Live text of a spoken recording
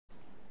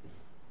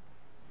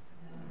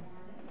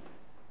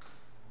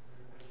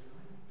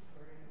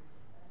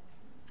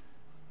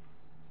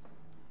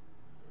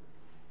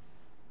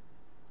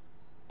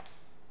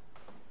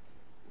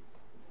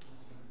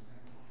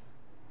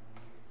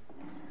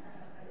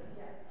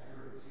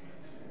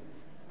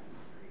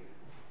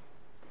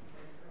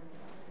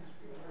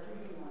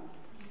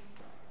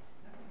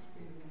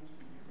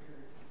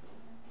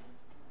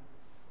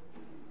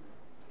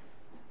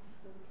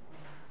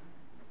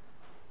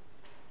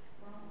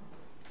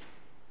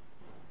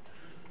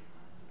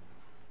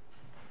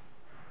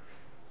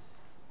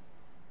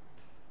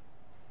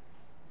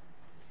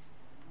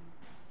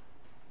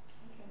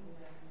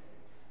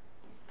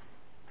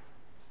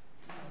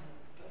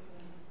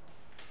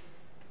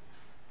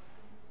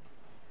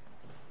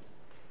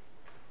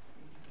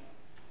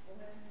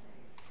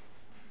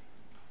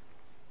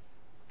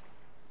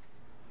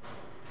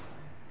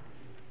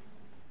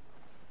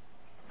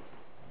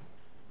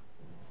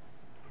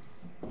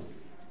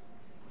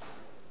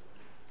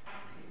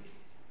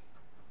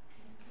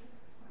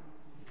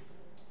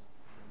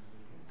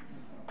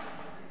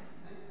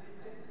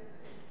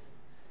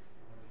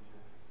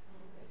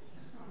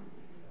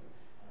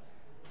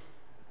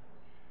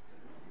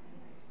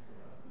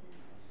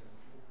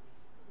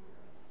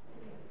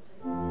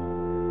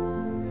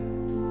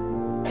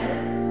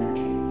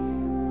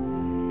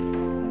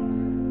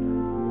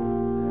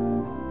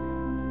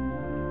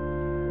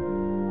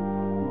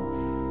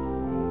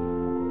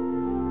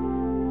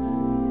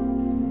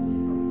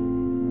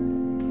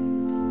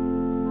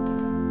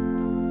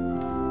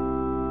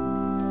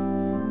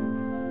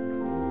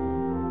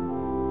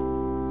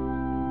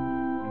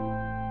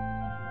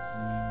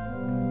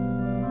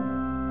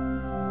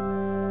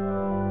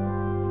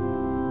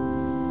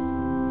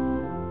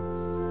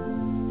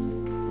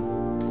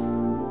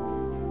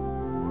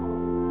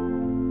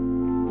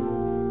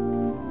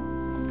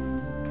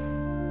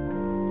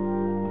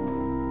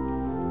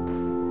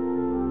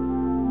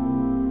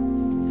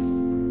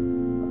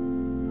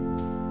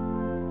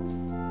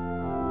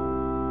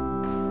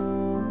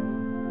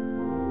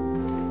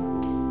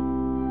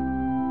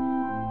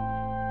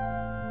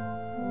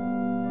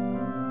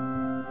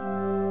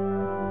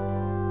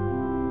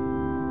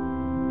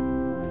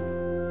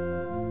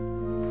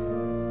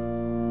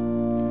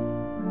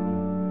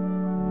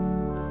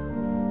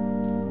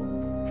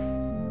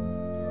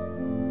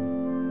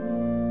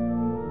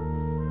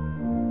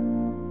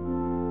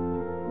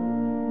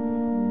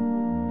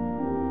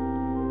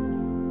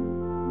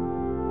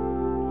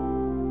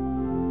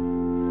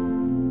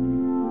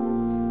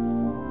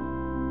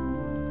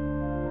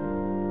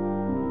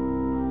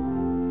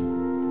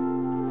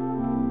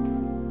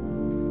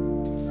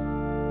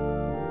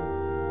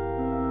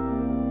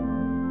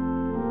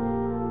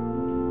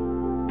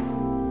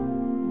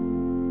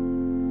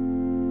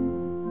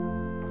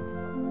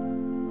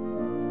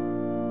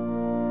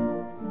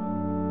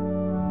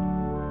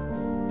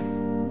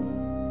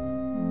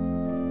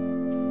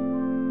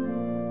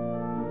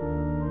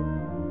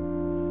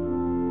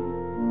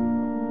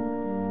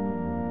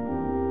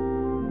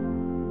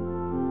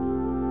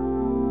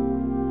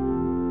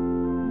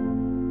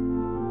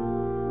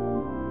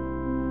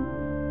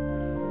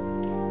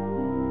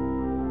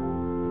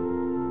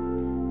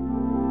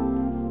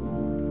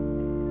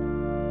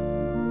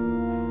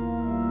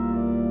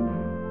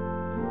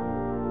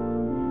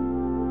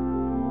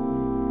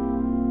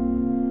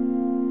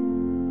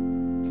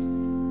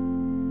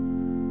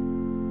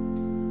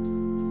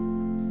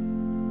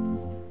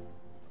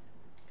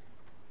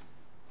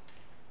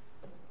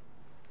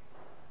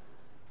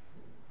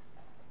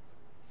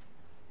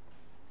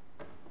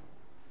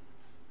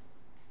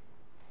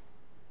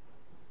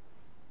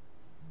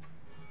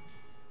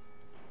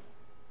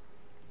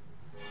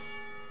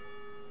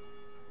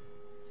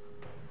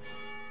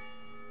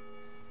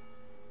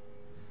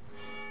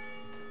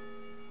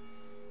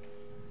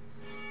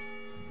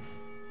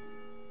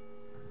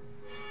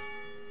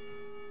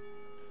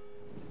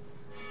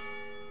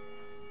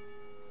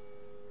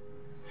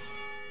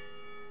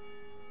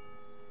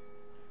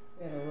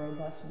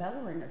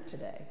bell ringer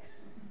today.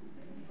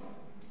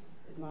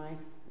 Is mine?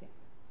 Yeah.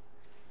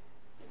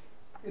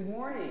 Good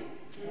morning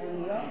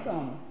and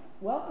welcome.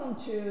 Welcome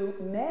to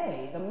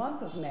May, the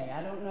month of May.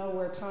 I don't know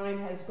where time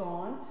has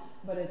gone,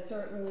 but it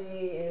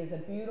certainly is a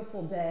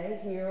beautiful day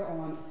here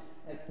on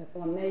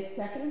May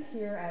 2nd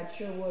here at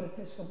Sherwood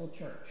Episcopal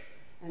Church.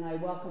 And I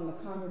welcome the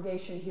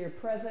congregation here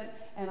present,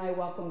 and I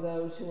welcome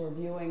those who are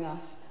viewing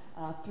us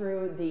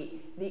through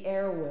the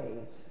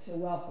airwaves. So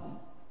welcome.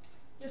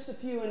 Just a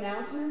few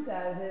announcements,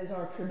 as is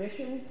our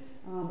tradition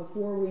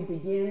before we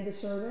begin the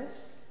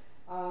service.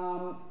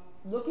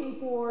 Looking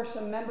for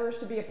some members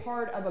to be a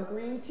part of a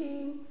green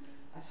team,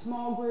 a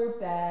small group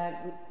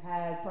that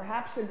has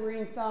perhaps a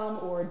green thumb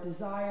or a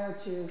desire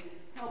to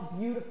help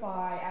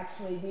beautify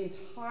actually the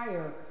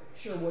entire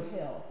Sherwood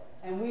Hill.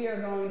 And we are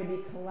going to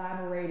be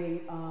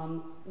collaborating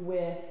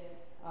with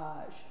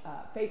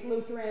Faith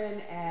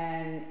Lutheran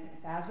and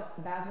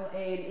Basil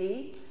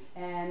A&E,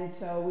 and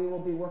so we will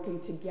be working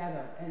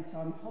together. And so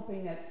I'm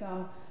hoping that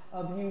some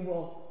of you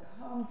will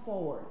come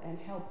forward and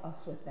help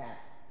us with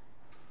that.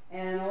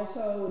 And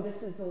also,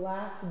 this is the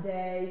last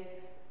day,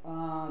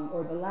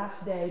 or the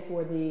last day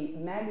for the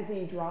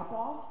magazine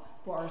drop-off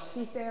for our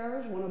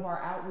seafarers. One of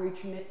our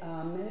outreach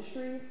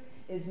ministries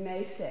is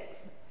May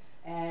 6th.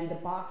 And the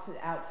box is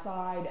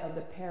outside of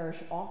the parish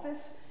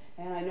office.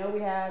 And I know we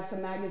have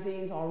some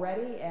magazines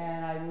already,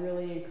 and I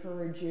really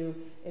encourage you,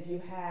 if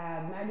you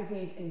have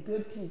magazines in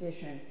good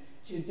condition,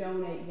 to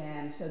donate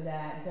them so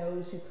that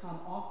those who come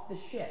off the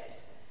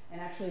ships, and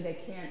actually they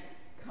can't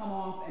come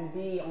off and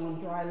be on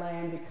dry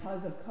land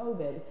because of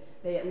COVID,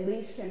 they at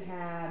least can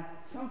have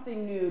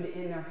something new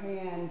in their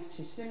hands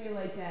to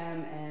stimulate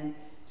them and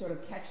sort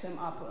of catch them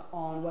up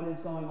on what is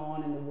going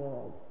on in the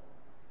world.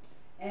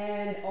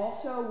 And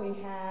also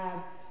we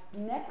have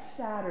next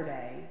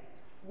Saturday,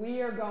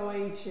 we are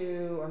going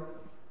to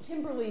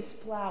Kimberly's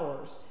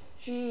Flowers.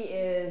 She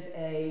is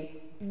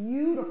a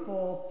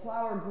beautiful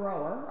flower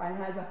grower and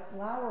has a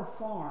flower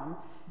farm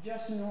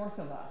just north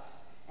of us.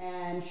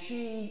 And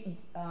she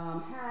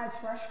has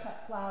fresh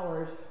cut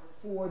flowers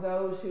for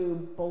those who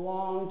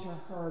belong to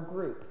her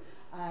group.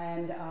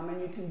 And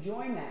you can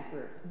join that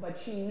group.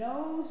 But she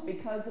knows,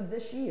 because of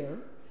this year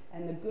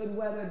and the good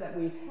weather that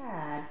we've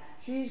had,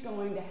 she's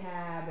going to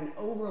have an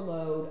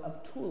overload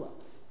of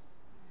tulips.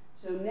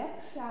 So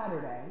next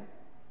Saturday,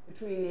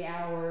 between the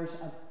hours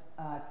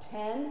of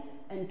 10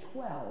 and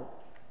 12,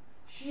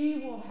 she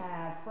will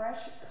have fresh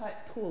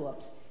cut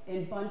tulips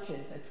in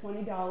bunches at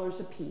 $20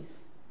 a piece.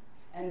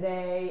 And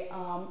they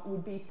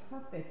would be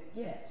perfect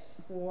gifts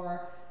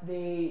for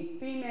the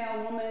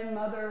female woman,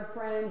 mother,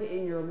 friend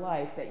in your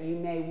life that you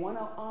may want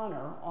to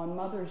honor on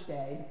Mother's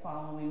Day the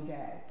following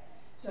day.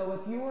 So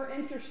if you are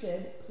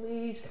interested,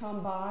 please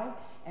come by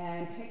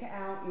and pick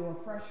out your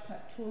fresh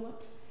cut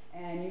tulips,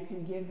 and you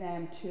can give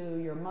them to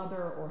your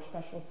mother or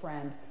special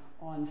friend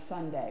on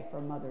Sunday for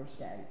Mother's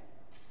Day.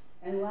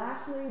 And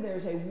lastly,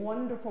 there's a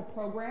wonderful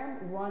program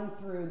run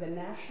through the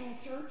National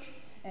Church,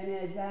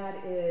 and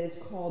that is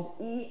called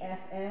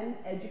EFM,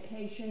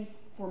 Education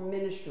for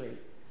Ministry.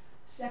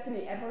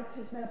 Stephanie Everts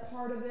has been a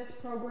part of this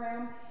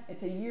program.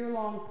 It's a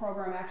year-long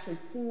program, actually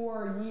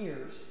 4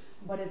 years,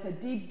 but it's a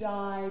deep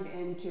dive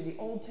into the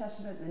Old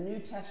Testament, the New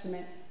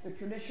Testament, the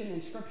tradition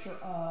and scripture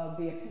of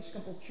the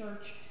Episcopal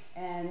Church,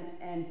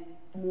 and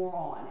more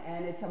on.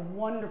 And it's a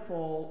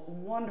wonderful,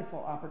 wonderful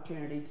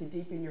opportunity to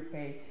deepen your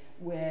faith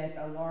with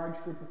a large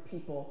group of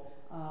people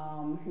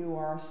who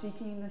are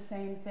seeking the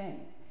same thing.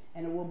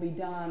 And it will be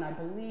done, I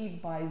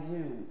believe, by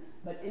Zoom,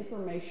 but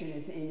information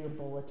is in your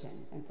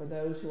bulletin. And for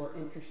those who are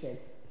interested,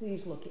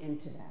 please look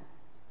into that.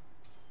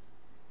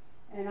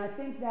 And I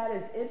think that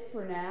is it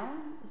for now.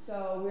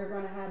 So we're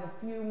going to have a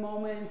few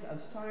moments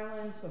of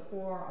silence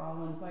before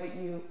I'll invite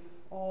you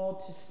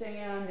all to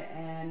stand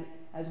and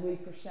as we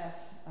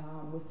process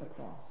with the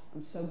cross.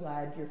 I'm so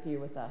glad you're here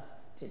with us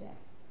today.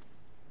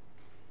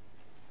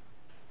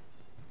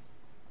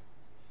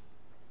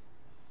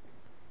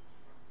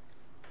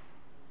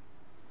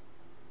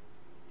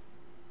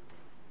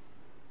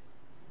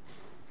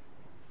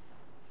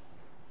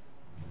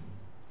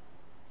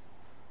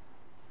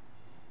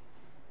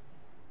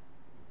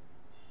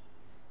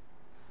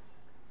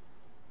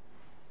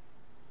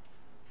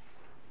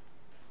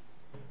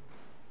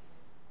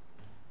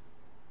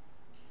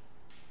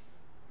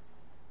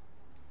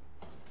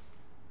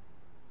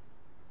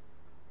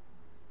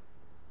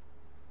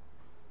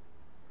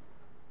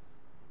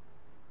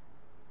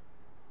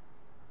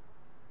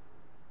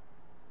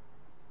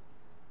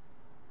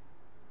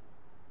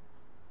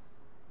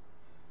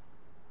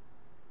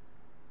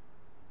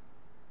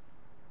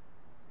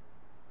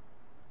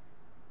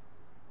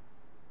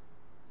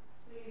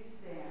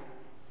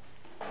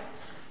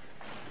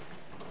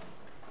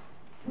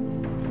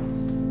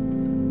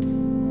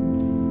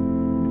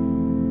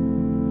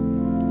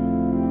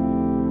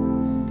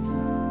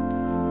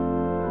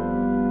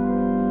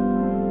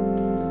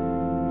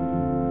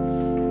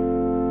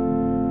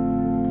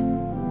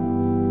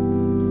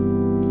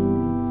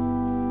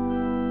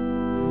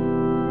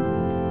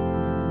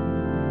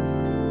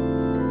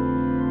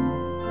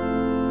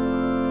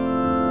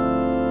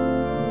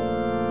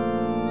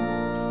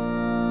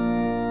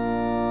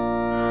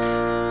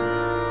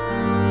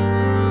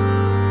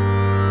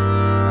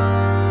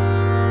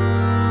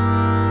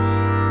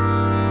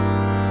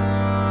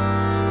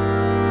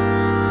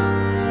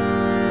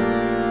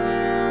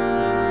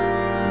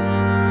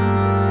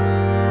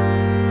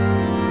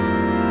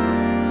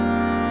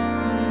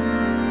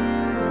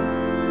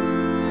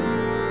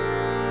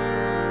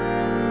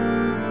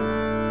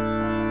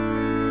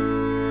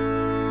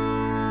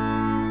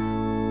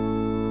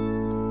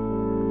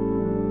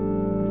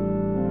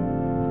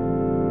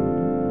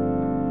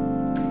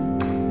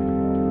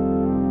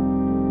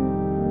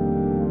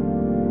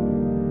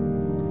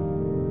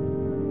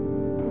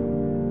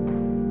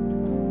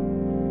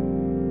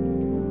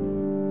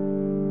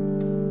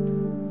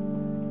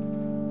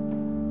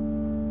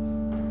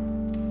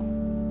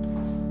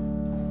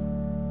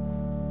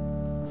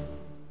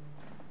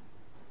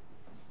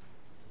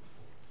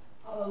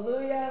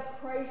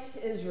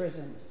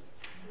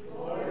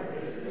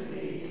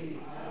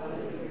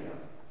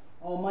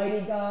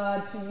 Almighty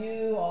God, to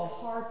you all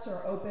hearts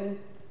are open,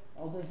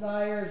 all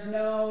desires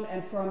known,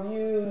 and from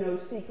you no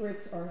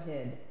secrets are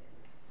hid.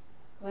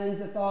 Cleanse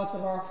the thoughts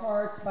of our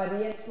hearts by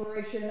the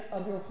inspiration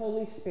of your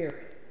Holy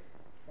Spirit,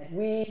 that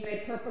we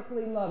may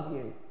perfectly love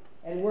you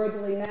and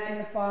worthily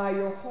magnify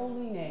your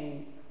holy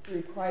name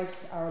through Christ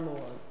our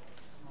Lord.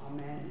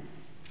 Amen.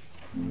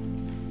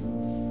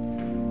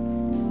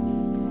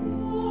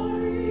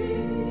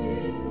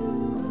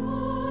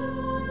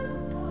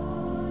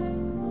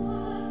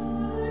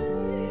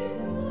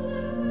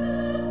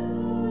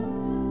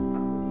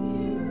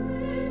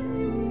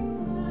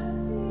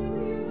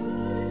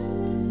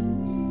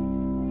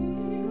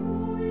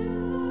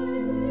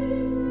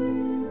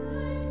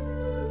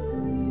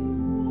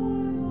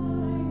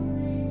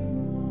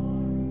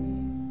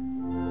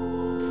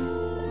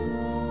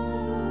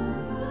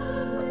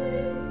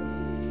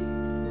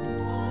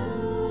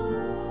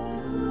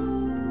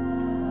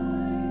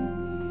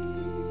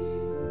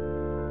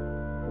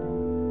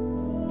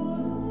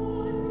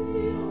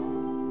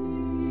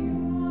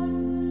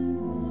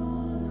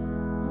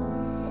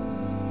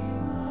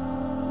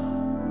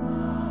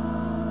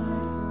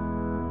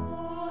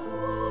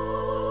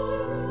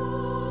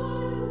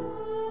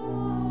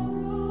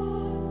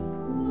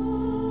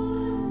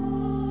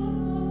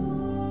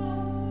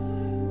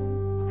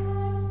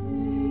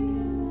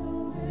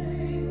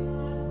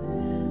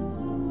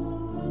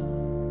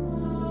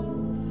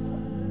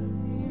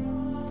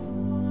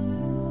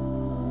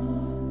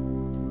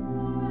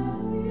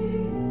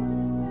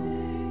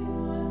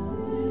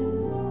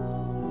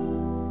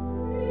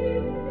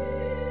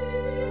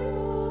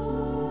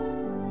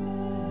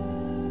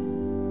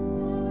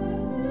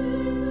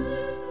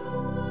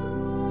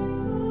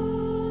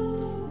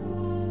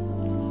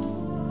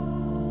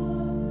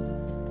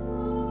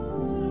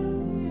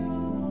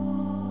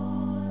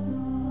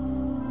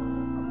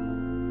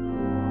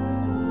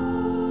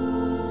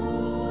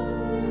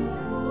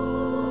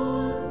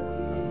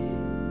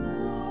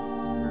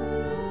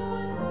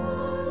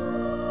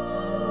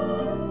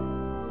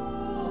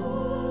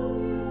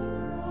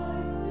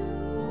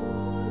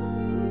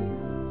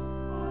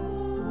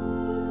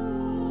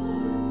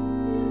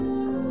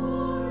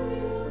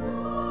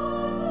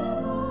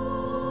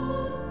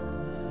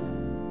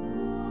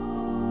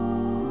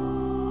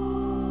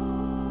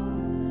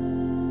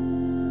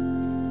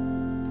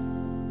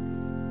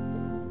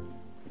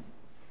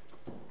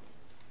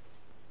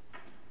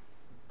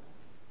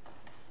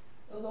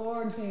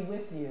 Be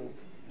with you.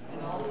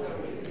 And also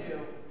with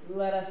you.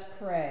 Let us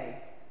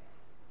pray.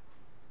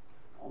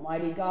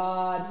 Almighty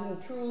God,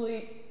 whom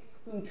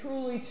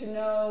truly to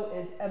know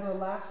is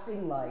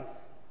everlasting life,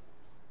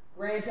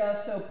 grant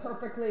us so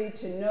perfectly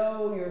to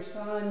know your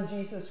Son,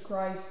 Jesus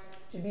Christ,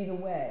 to be the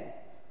way,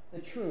 the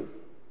truth,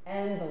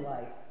 and the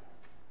life,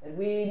 that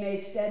we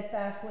may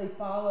steadfastly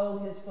follow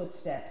his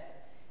footsteps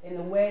in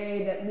the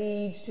way that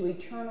leads to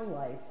eternal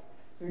life,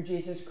 through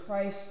Jesus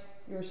Christ,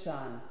 your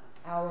Son,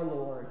 our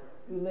Lord,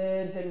 who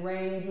lives and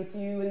reigns with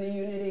you in the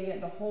unity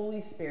of the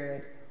Holy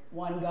Spirit,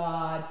 one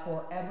God,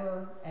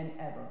 forever and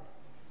ever.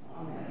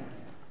 Amen.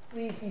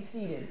 Please be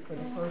seated for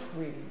the first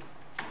reading.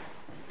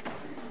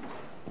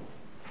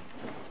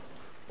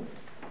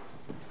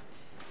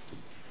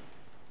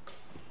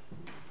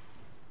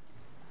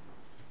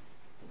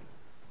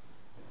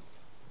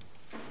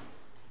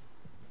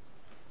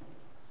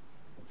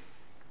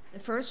 The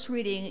first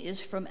reading is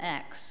from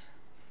Acts.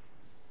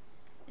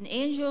 An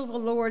angel of the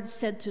Lord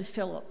said to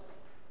Philip,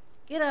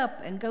 "Get up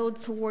and go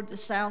toward the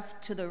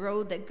south to the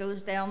road that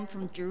goes down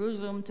from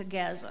Jerusalem to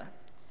Gaza.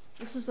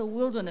 This is a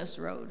wilderness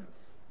road."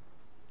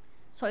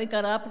 So he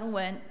got up and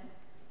went.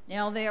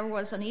 Now there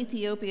was an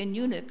Ethiopian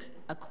eunuch,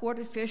 a court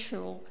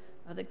official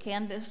of the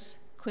Candace,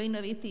 queen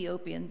of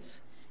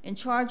Ethiopians, in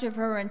charge of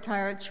her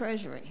entire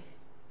treasury.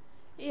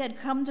 He had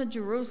come to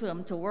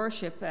Jerusalem to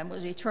worship and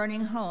was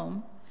returning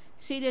home.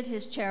 Seated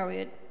his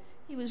chariot,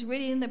 he was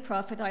reading the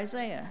prophet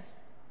Isaiah.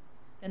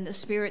 Then the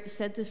Spirit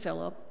said to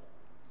Philip,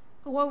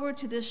 "Go over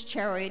to this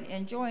chariot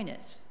and join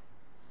it."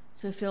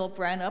 So Philip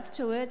ran up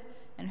to it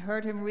and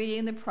heard him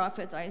reading the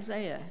prophet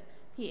Isaiah.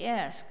 He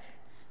asked,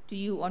 "Do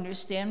you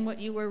understand what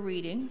you were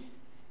reading?"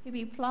 He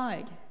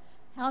replied,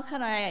 "How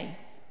can I,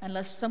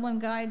 unless someone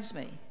guides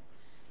me?"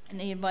 And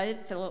he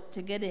invited Philip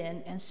to get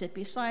in and sit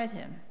beside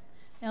him.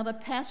 Now the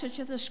passage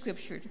of the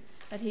scripture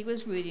that he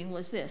was reading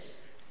was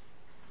this: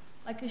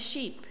 "Like a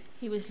sheep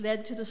he was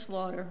led to the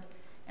slaughter,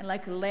 and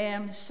like a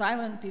lamb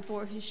silent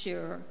before his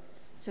shearer,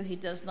 so he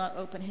does not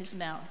open his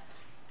mouth.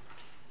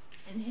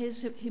 In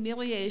his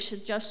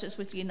humiliation justice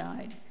was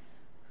denied.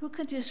 Who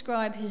can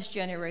describe his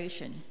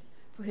generation?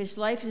 For his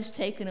life is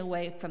taken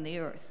away from the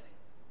earth."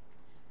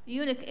 The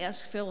eunuch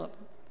asked Philip,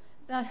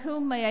 "About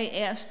whom, may I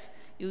ask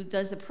you,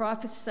 does the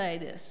prophet say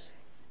this?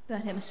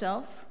 About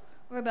himself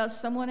or about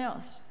someone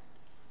else?"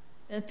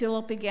 Then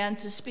Philip began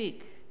to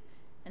speak,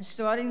 and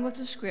starting with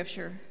the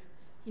scripture,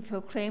 he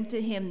proclaimed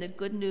to him the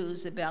good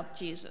news about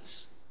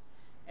Jesus.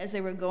 As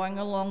they were going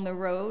along the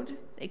road,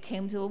 they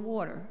came to a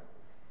water.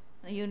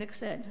 The eunuch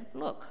said,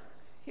 "Look,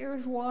 here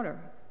is water.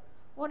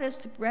 What is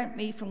to prevent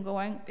me from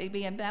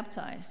being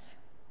baptized?"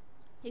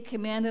 He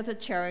commanded the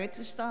chariot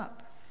to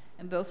stop,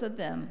 and both of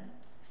them,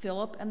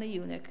 Philip and the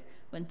eunuch,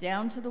 went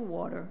down to the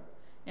water,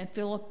 and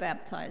Philip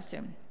baptized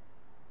him.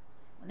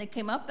 When they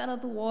came up out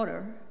of the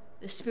water,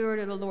 the Spirit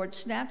of the Lord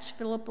snatched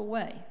Philip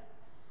away.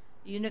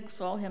 The eunuch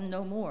saw him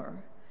no more,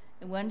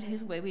 and went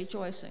his way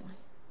rejoicing.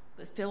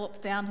 But Philip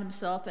found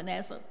himself in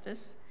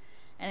Azotus,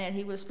 and as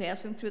he was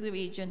passing through the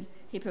region,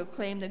 he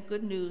proclaimed the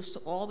good news to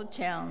all the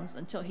towns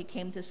until he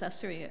came to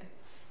Caesarea.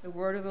 The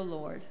word of the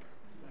Lord.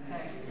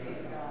 Thanks be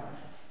to God.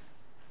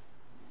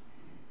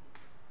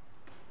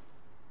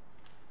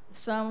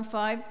 Psalm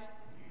 5,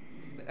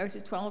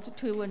 verses 12 to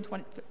 2 and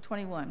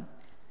 21.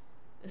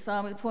 The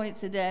psalm appointed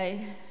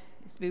today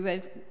is to be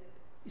read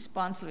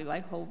responsively,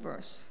 like whole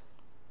verse.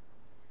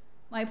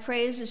 My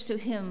praise is to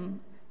him,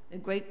 the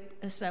great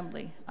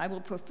assembly. I will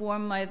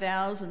perform my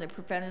vows in the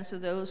profaneness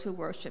of those who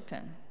worship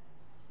him.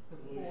 The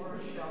poor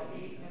shall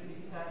eat and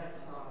be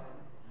satisfied,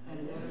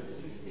 and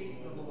those who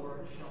seek the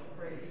Lord shall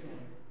praise him.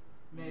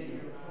 May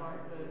your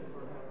heart live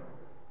forever.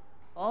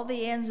 All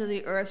the ends of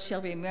the earth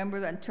shall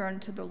remember and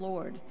turn to the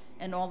Lord,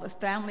 and all the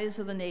families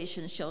of the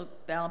nations shall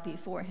bow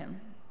before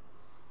him.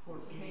 For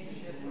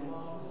kingship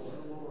belongs to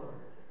the Lord.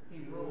 He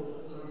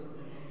rules over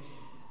the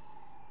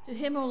nations. To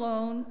him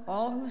alone,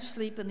 all who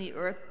sleep in the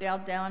earth bow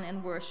down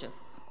and worship.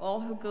 All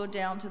who go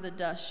down to the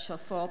dust shall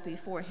fall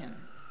before him.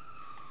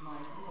 My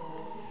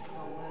soul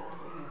shall live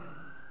for him.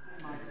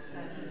 My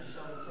descendants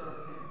shall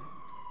serve him.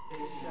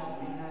 They shall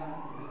be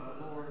known as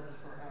the Lord's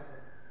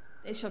forever.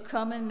 They shall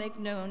come and make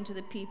known to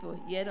the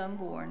people yet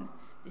unborn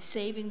the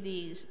saving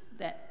deeds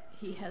that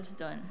he has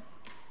done.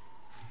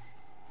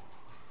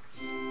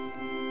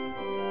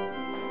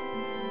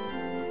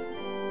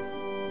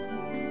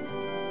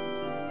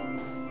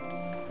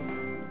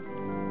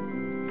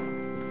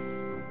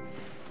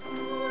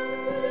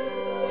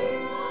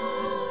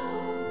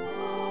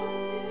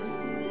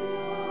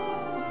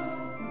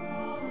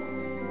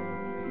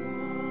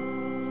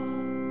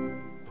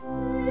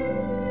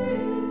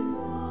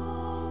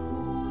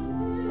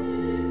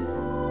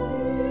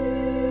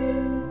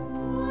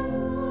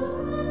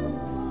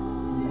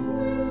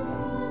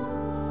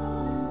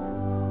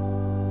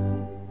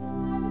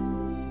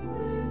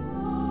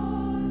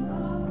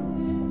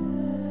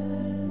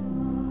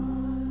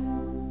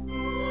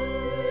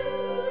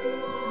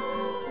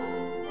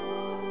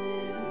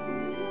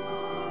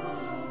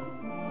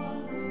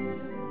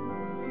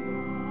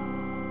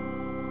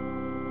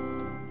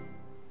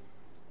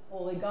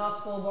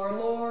 Gospel of our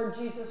Lord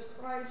Jesus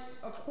Christ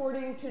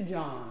according to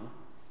John.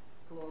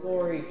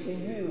 Glory to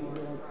you,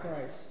 Lord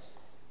Christ.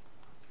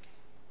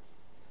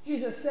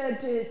 Jesus said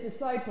to his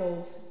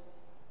disciples,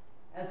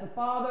 "As the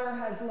Father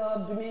has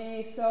loved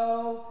me,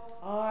 so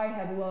I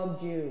have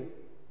loved you.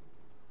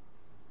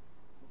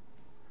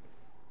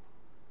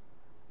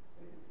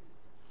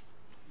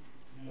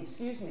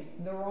 Excuse me,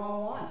 the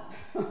wrong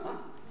one.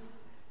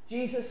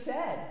 Jesus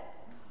said,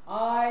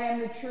 I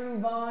am the true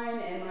vine,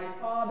 and my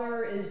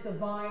Father is the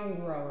vine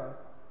grower.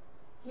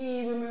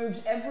 He removes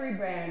every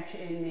branch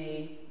in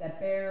me that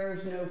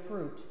bears no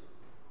fruit.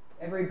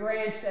 Every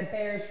branch that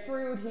bears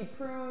fruit, he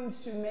prunes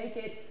to make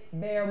it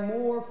bear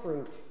more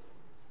fruit.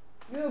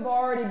 You have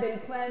already been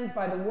cleansed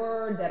by the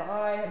word that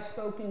I have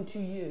spoken to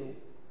you.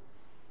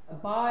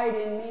 Abide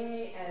in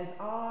me as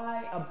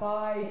I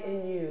abide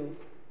in you.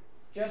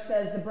 Just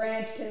as the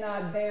branch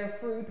cannot bear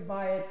fruit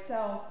by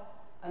itself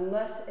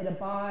unless it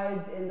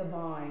abides in the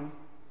vine,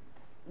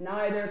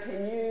 neither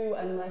can you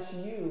unless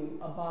you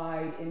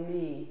abide in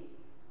me.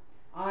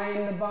 I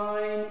am the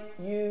vine,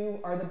 you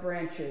are the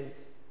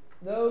branches.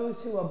 Those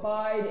who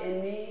abide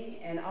in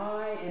me and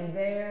I in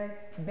there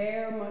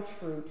bear much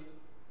fruit,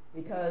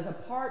 because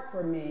apart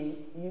from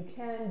me you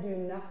can do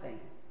nothing.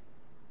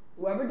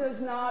 Whoever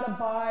does not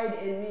abide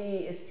in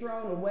me is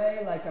thrown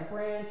away like a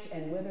branch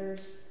and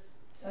withers.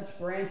 Such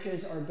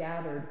branches are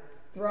gathered,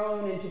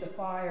 thrown into the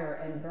fire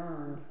and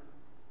burned.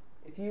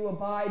 If you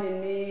abide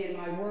in me and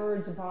my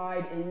words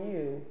abide in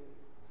you,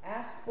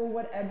 ask for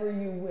whatever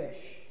you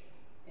wish,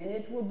 and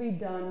it will be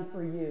done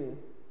for you.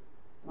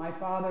 My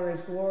Father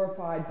is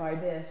glorified by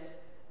this,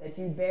 that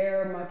you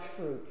bear much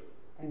fruit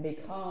and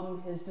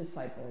become his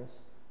disciples."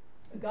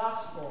 The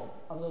Gospel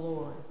of the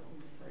Lord.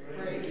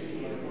 Praise to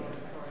you, Lord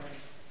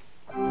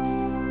Christ.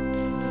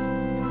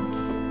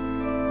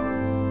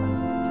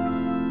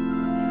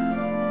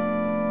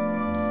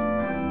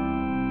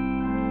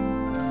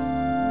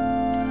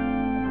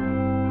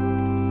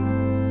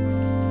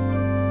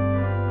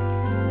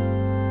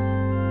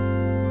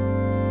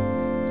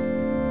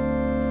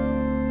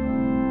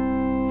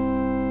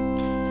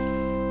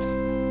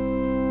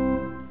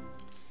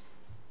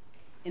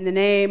 In the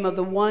name of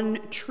the one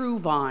true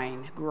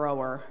vine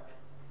grower,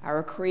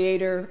 our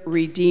Creator,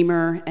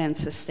 Redeemer, and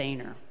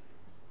Sustainer.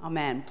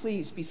 Amen.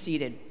 Please be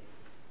seated.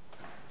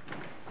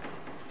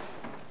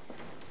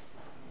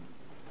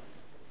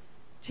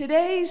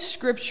 Today's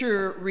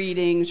scripture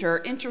readings are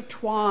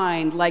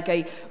intertwined like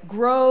a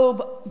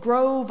grove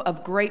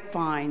of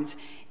grapevines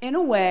in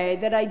a way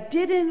that I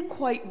didn't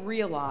quite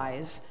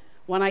realize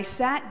when I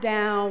sat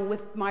down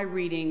with my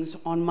readings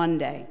on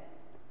Monday.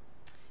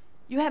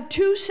 you have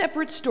two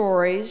separate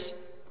stories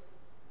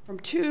from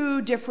two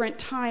different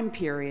time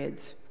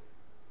periods.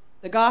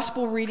 The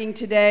gospel reading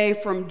today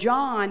from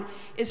John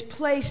is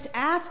placed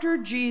after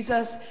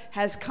Jesus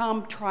has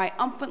come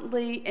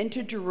triumphantly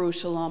into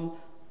Jerusalem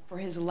for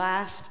his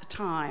last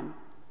time.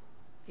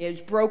 He has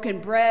broken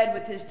bread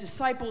with his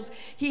disciples.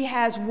 He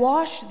has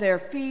washed their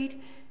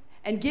feet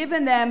and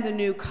given them the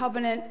new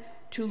covenant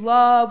to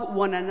love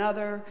one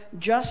another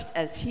just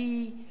as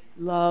he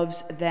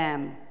loves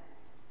them.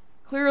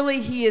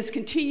 Clearly, he is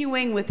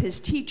continuing with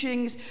his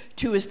teachings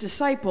to his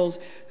disciples,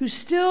 who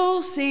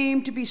still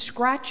seem to be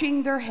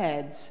scratching their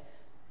heads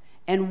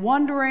and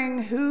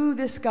wondering who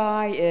this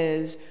guy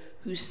is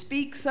who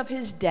speaks of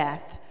his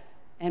death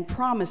and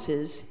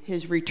promises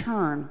his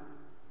return.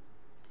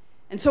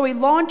 And so he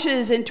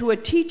launches into a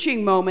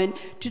teaching moment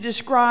to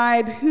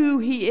describe who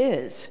he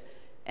is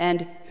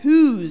and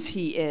whose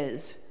he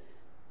is,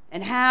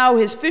 and how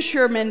his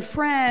fishermen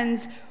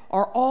friends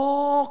are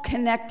all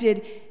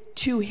connected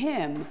to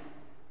him,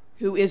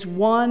 who is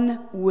one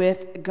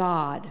with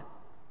God.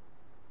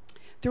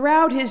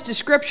 Throughout his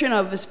description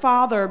of his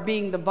Father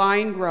being the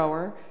vine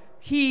grower,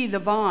 he the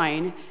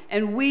vine,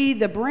 and we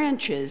the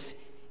branches,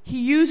 he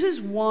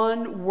uses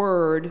one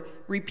word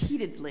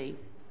repeatedly: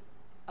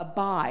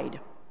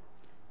 abide.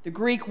 The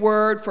Greek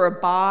word for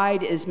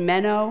abide is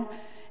meno,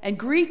 and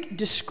Greek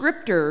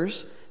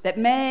descriptors that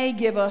may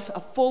give us a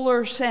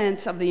fuller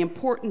sense of the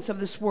importance of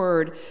this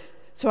word.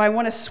 So I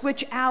want to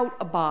switch out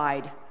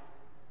abide.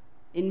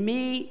 In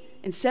me,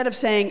 instead of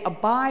saying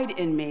abide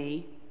in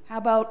me, how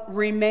about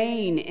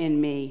remain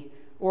in me,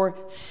 or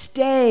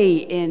stay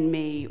in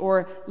me,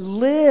 or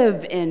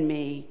live in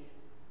me,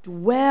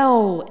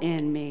 dwell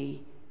in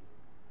me,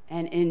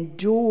 and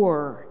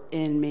endure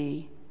in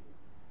me?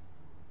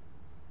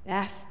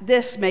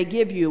 This may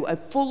give you a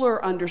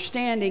fuller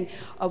understanding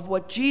of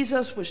what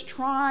Jesus was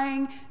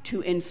trying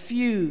to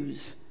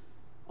infuse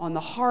on the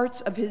hearts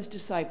of his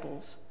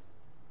disciples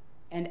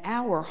and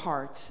our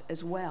hearts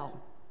as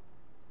well.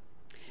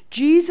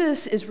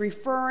 Jesus is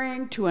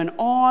referring to an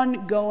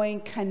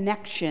ongoing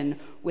connection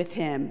with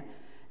him,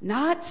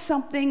 not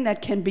something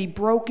that can be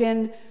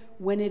broken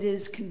when it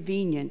is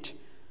convenient.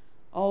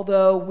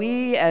 Although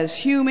we as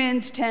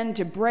humans tend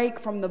to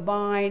break from the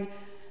vine,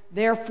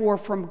 therefore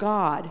from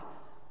God,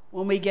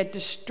 when we get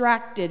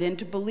distracted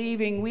into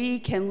believing we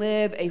can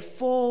live a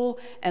full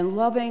and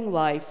loving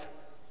life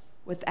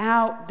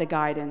without the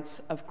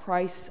guidance of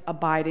Christ's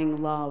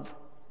abiding love.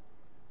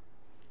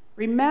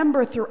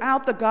 Remember,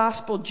 throughout the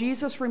gospel,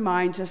 Jesus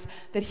reminds us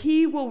that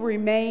he will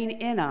remain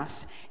in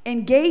us,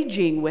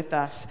 engaging with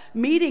us,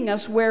 meeting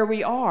us where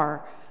we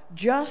are,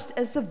 just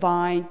as the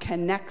vine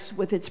connects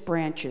with its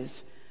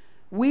branches.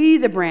 We,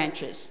 the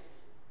branches,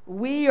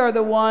 we are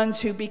the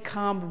ones who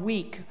become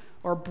weak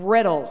or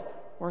brittle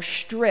or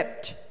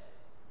stripped,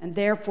 and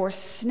therefore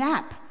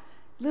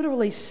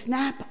literally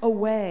snap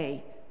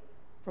away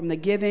from the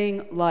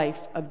giving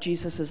life of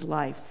Jesus'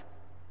 life.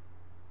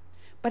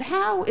 But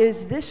how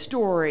is this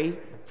story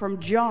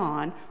from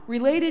John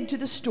related to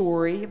the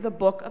story of the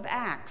book of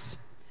Acts?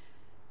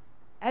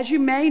 As you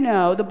may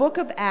know, the book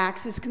of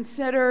Acts is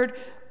considered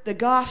the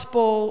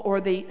gospel or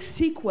the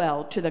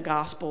sequel to the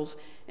Gospels,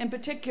 in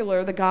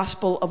particular the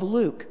Gospel of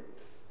Luke.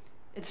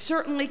 It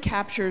certainly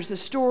captures the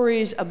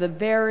stories of the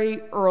very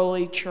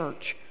early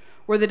church,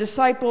 where the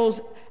disciples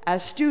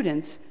as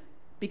students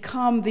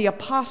become the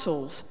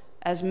apostles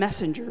as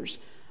messengers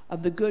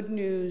of the good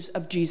news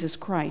of Jesus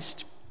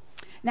Christ.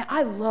 Now,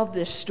 I love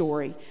this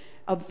story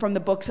from the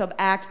books of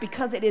Acts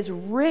because it is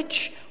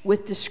rich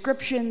with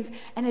descriptions,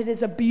 and it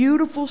is a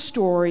beautiful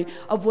story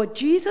of what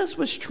Jesus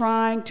was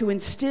trying to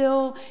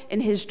instill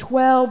in his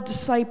 12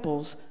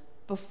 disciples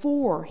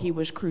before he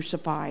was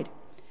crucified.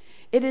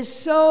 It is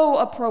so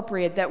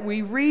appropriate that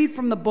we read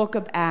from the book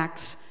of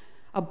Acts,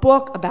 a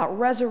book about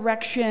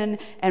resurrection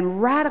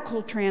and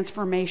radical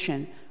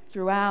transformation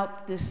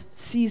throughout this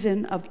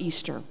season of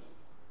Easter.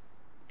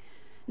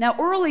 Now,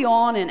 early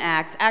on in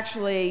Acts,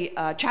 actually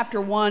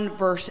chapter 1,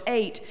 verse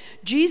 8,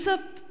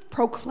 Jesus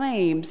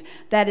proclaims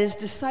that his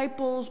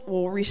disciples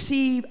will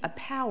receive the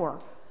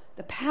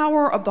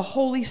power of the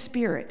Holy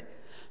Spirit,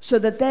 so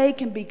that they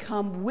can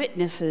become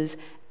witnesses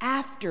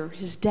after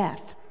his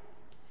death.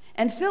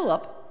 And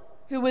Philip,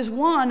 who was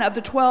one of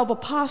the 12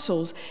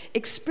 apostles,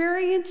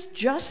 experienced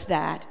just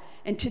that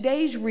in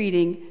today's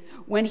reading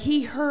when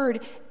he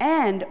heard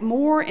and,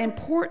 more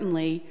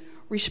importantly,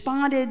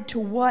 responded to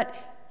what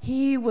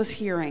he was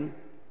hearing.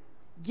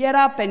 Get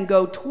up and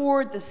go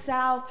toward the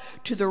south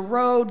to the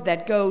road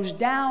that goes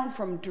down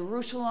from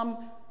Jerusalem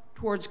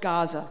towards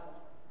Gaza.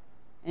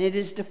 And it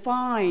is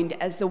defined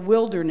as the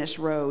wilderness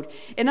road.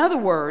 In other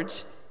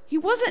words, he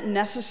wasn't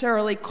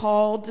necessarily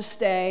called to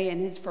stay in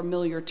his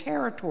familiar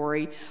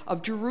territory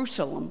of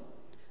Jerusalem.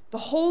 The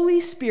Holy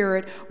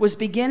Spirit was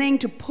beginning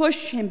to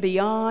push him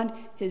beyond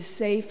his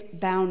safe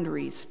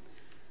boundaries.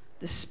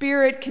 The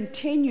Spirit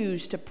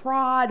continues to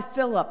prod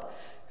Philip,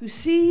 who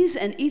sees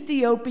an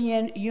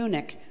Ethiopian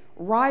eunuch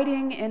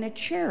riding in a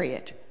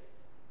chariot.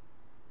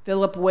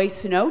 Philip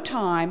wastes no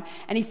time,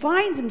 and he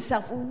finds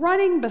himself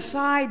running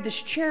beside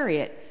this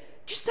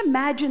chariot, Just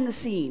imagine the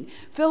scene.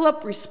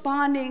 Philip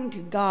responding to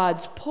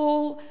God's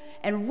pull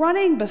and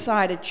running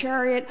beside a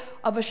chariot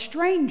of a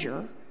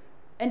stranger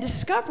and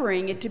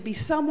discovering it to be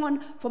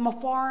someone from a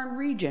foreign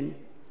region,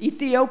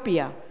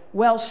 Ethiopia,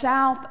 well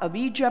south of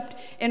Egypt,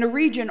 in a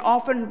region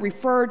often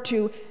referred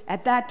to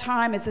at that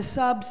time as the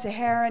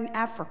sub-Saharan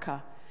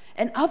Africa.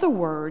 In other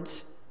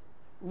words,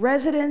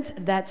 residents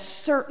that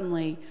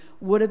certainly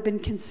would have been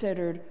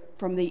considered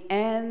from the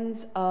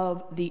ends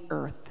of the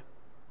earth.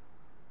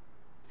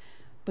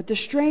 But the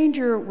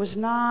stranger was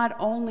not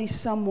only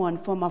someone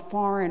from a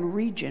foreign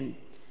region.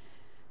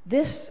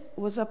 This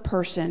was a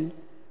person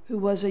who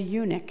was a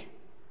eunuch,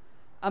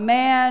 a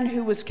man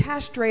who was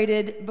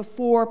castrated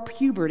before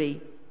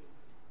puberty.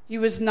 He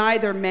was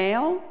neither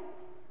male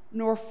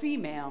nor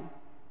female.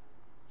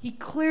 He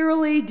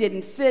clearly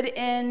didn't fit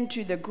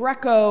into the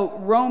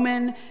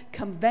Greco-Roman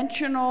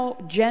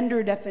conventional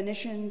gender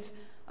definitions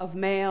of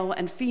male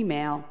and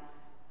female.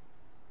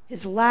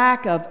 His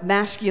lack of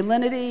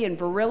masculinity and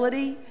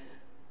virility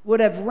would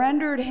have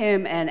rendered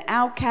him an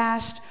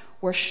outcast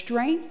where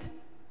strength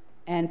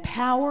and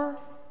power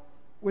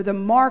were the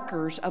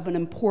markers of an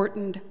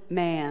important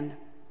man.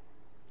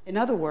 In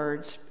other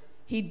words,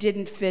 he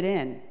didn't fit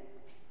in,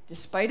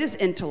 despite his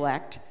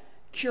intellect,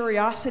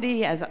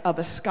 curiosity of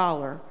a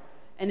scholar,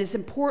 and his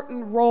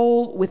important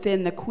role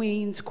within the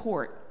queen's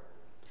court.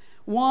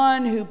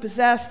 One who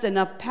possessed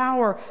enough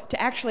power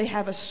to actually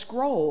have a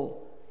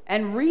scroll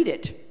and read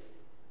it,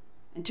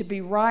 and to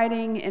be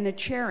riding in a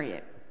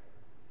chariot.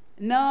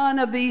 None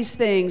of these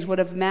things would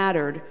have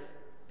mattered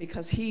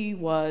because he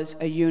was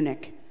a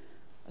eunuch,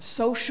 a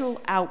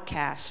social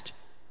outcast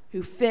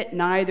who fit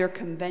neither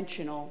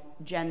conventional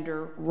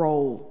gender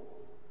role.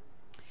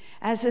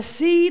 As the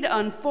seed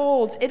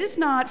unfolds, it is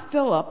not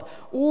Philip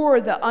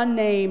or the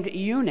unnamed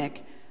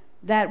eunuch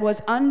that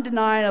was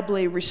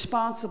undeniably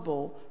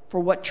responsible for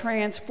what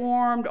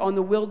transformed on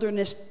the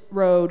wilderness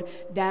road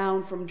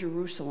down from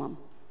Jerusalem.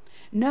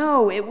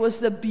 No, it was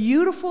the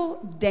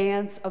beautiful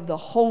dance of the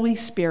Holy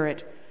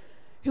Spirit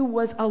who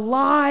was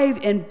alive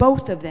in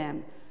both of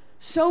them,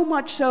 so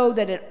much so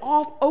that it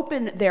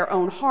opened their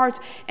own hearts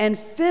and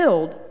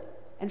filled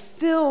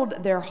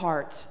their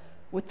hearts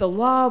with the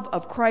love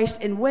of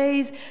Christ in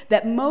ways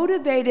that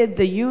motivated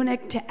the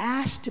eunuch to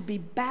ask to be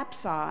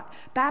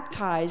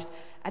baptized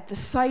at the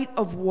sight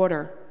of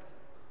water,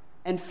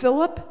 and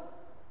Philip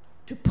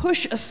to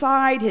push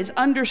aside his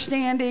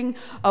understanding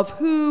of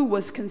who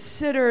was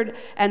considered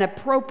an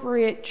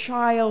appropriate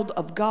child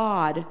of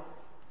God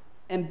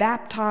and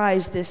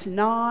baptize this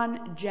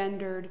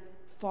non-gendered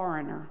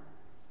foreigner.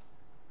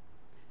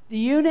 The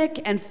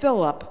eunuch and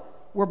Philip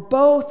were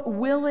both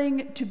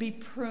willing to be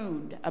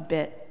pruned a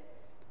bit,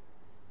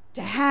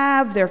 to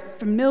have their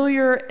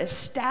familiar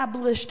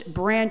established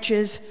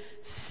branches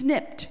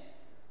snipped,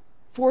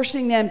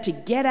 forcing them to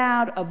get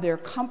out of their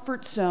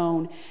comfort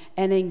zone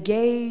and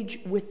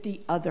engage with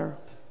the other.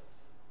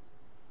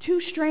 Two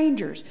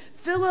strangers,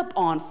 Philip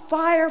on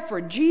fire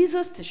for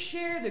Jesus to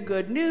share the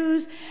good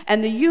news,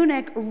 and the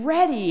eunuch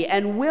ready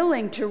and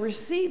willing to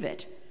receive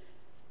it.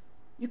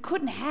 You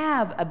couldn't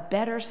have a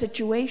better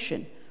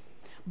situation.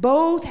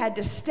 Both had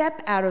to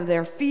step out of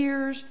their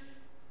fears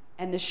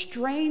and the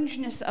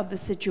strangeness of the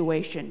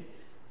situation,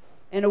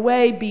 in a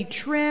way be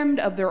trimmed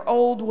of their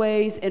old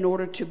ways in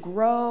order to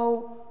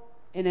grow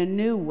in a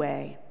new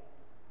way.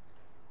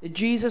 The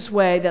Jesus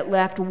way that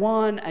left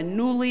one a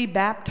newly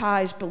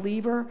baptized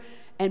believer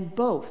and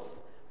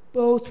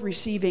both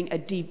receiving a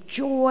deep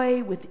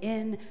joy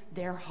within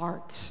their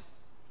hearts.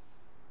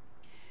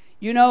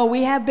 You know,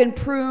 we have been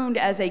pruned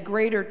as a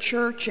greater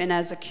church and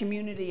as a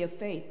community of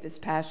faith this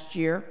past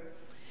year.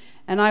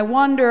 And I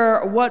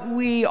wonder what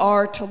we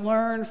are to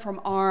learn from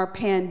our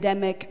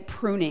pandemic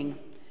pruning.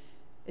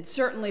 It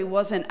certainly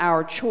wasn't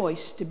our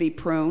choice to be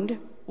pruned,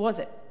 was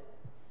it?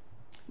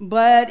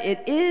 But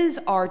it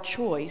is our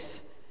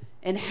choice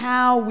in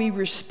how we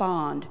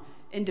respond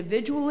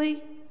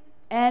individually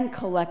and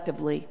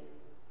collectively.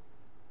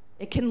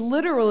 It can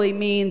literally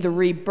mean the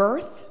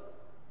rebirth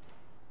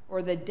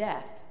or the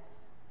death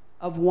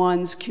of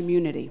one's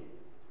community.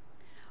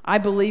 I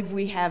believe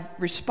we have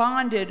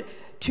responded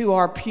to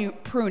our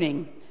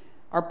pruning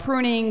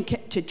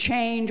to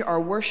change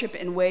our worship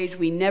in ways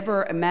we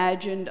never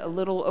imagined a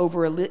little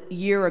over a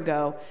year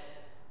ago.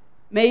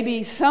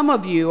 Maybe some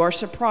of you are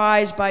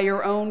surprised by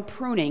your own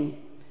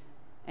pruning,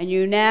 and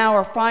you now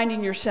are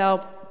finding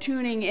yourself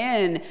tuning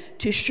in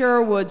to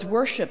Sherwood's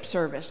worship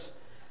service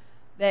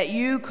that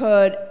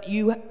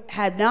you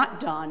had not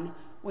done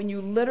when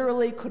you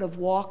literally could have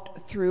walked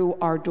through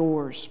our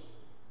doors.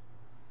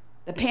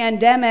 The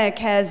pandemic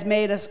has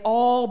made us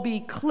all be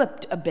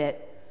clipped a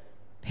bit,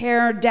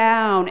 pared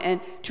down,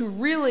 and to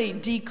really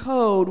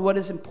decode what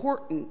is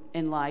important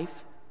in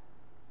life,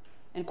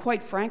 and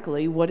quite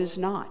frankly, what is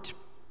not.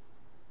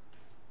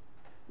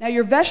 Now,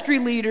 your vestry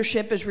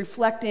leadership is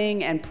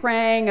reflecting and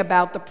praying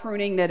about the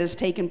pruning that has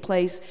taken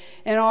place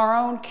in our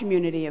own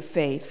community of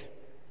faith.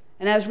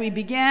 And as we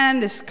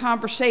began this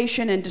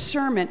conversation and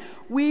discernment,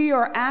 we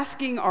are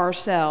asking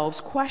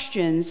ourselves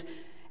questions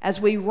as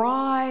we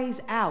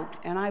rise out,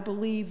 and I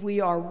believe we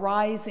are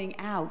rising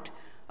out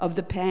of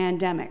the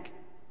pandemic.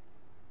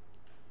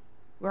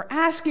 We're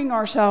asking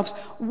ourselves,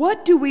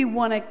 what do we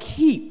want to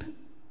keep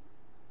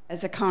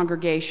as a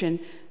congregation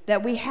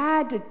that we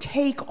had to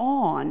take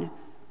on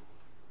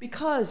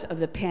because of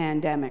the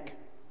pandemic?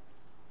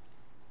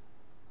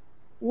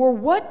 Or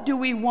what do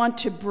we want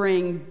to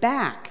bring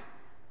back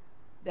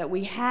that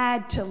we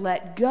had to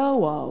let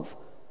go of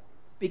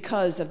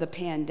because of the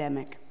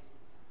pandemic?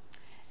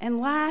 And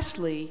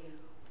lastly,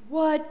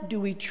 what do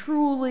we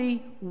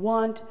truly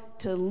want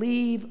to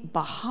leave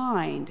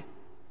behind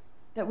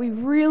that we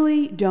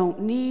really don't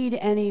need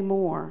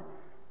anymore,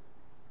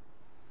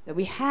 that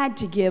we had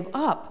to give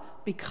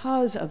up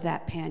because of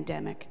that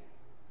pandemic?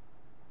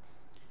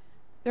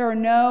 There are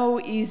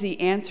no easy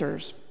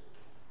answers,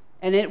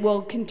 and it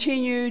will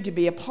continue to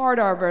be a part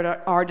of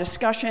our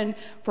discussion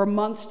for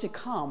months to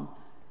come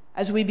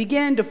as we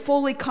begin to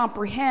fully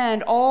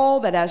comprehend all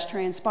that has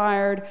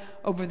transpired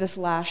over this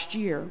last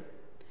year.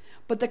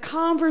 But the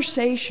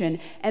conversation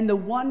and the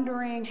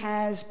wondering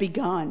has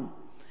begun.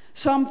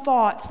 Some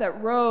thoughts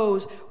that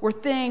rose were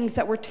things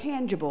that were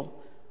tangible.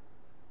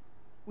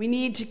 We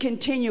need to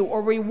continue,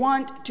 or we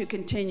want to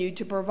continue,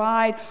 to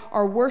provide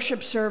our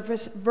worship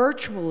service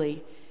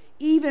virtually,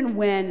 even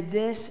when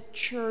this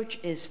church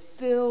is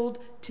filled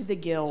to the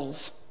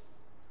gills.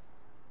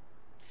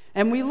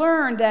 And we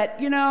learned that,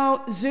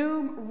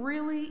 Zoom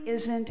really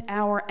isn't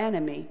our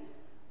enemy.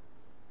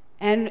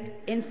 And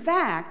in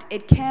fact,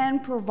 it can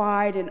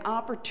provide an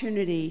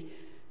opportunity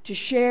to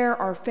share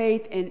our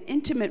faith in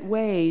intimate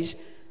ways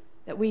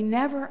that we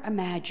never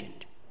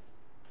imagined.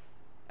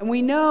 And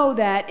we know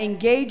that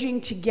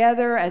engaging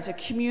together as a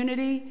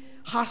community,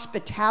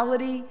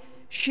 hospitality,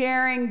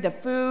 sharing the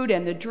food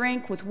and the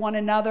drink with one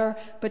another,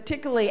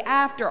 particularly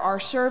after our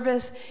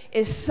service,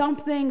 is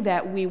something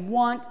that we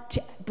want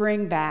to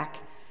bring back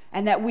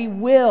and that we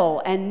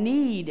will and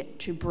need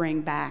to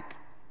bring back.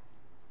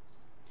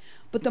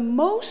 But the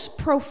most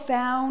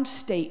profound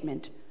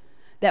statement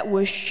that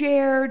was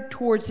shared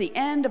towards the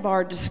end of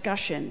our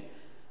discussion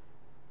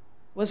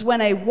was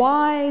when a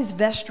wise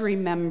vestry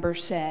member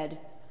said,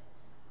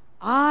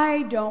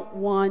 "I don't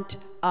want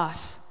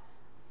us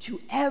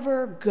to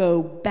ever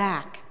go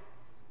back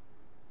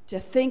to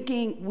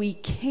thinking we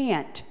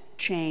can't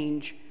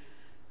change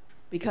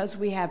because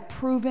we have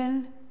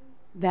proven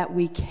that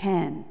we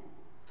can."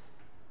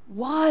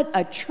 What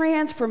a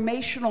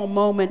transformational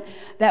moment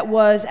that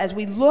was as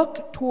we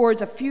look towards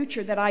a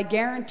future that I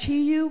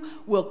guarantee you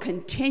will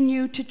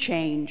continue to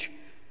change.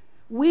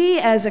 We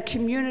as a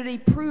community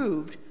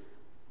proved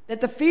that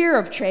the fear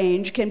of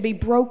change can be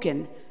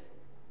broken,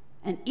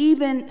 and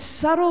even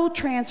subtle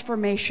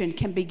transformation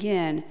can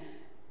begin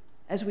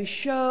as we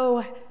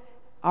show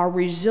our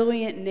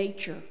resilient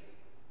nature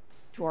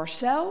to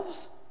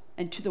ourselves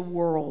and to the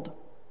world.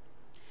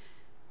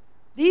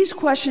 These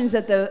questions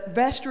that the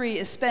vestry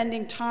is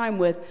spending time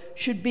with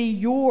should be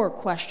your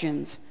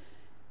questions,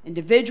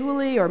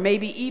 individually or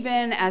maybe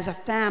even as a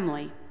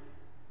family.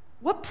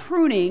 What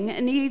pruning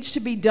needs to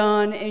be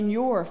done in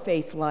your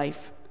faith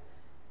life?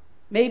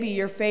 Maybe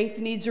your faith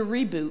needs a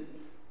reboot.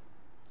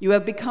 You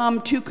have become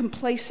too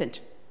complacent,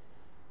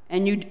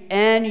 and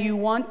you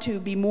want to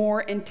be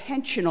more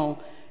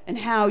intentional in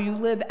how you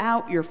live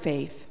out your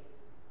faith.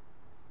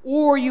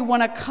 Or you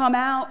want to come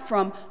out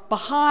from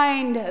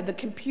behind the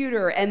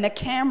computer and the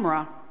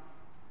camera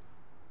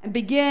and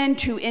begin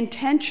to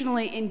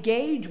intentionally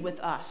engage with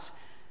us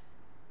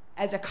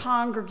as a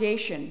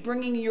congregation,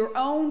 bringing your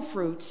own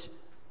fruits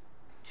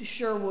to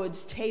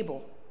Sherwood's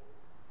table.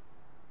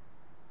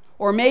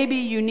 Or maybe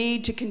you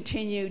need to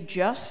continue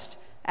just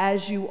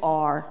as you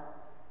are,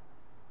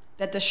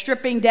 that the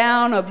stripping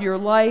down of your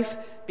life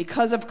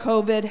because of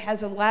COVID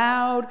has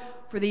allowed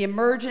for the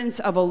emergence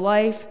of a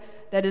life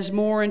that is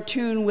more in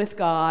tune with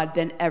God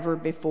than ever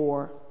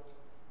before.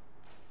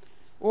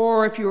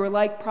 Or if you were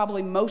like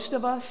probably most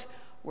of us,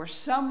 we're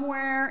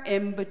somewhere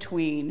in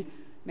between,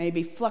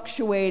 maybe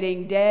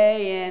fluctuating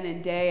day in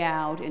and day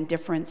out in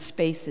different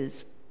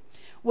spaces.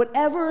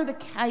 Whatever the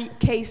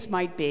case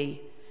might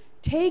be,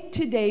 take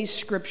today's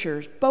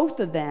scriptures, both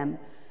of them,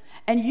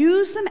 and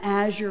use them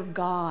as your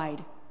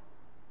guide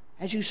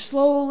as you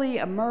slowly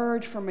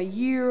emerge from a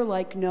year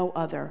like no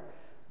other.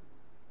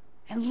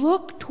 And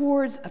look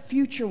towards a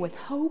future with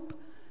hope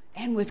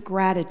and with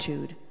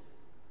gratitude.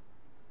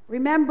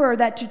 Remember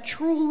that to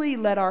truly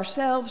let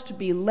ourselves to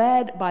be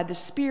led by the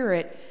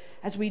Spirit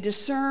as we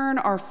discern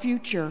our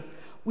future,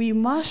 we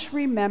must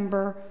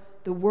remember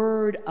the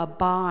word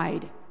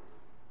abide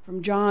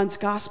from John's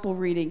gospel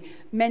reading,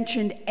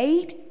 mentioned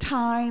 8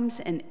 times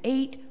in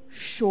 8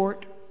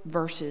 short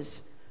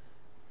verses.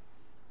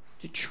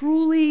 To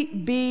truly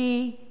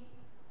be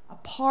a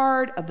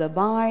part of the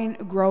vine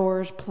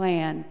grower's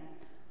plan,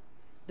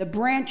 the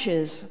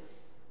branches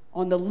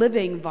on the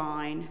living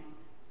vine,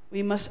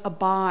 we must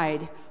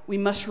abide, we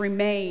must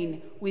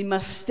remain, we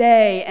must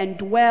stay and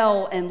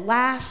dwell and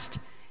last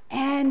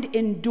and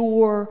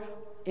endure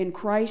in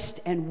Christ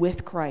and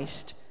with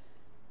Christ,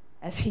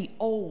 as he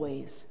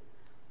always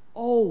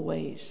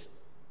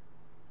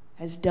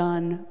has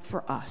done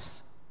for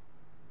us.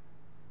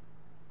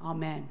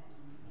 Amen.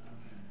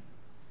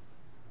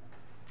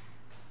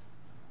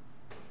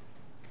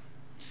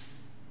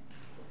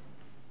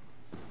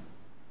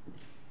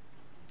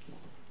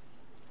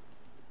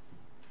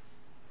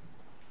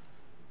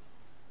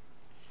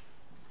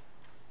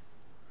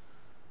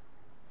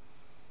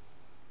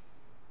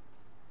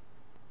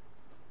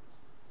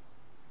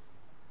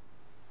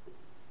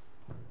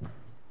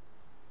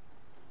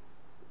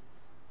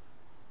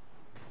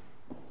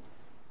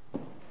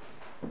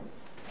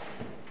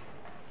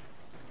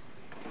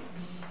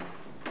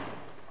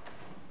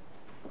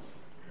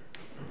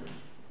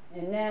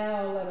 And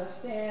now let us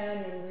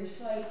stand and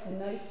recite the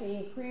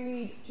Nicene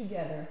Creed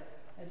together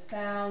as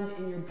found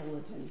in your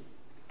bulletin.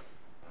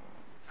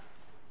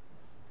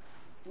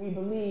 We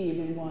believe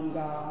in one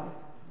God,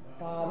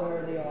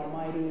 Father, the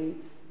Almighty,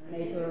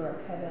 maker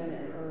of heaven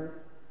and earth,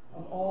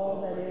 of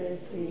all that is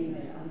seen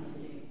and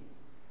unseen.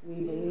 We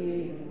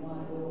believe in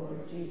one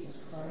Lord, Jesus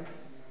Christ,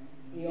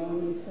 the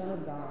only Son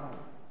of God,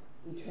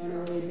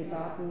 eternally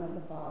begotten of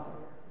the Father,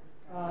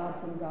 God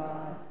from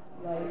God,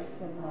 light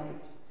from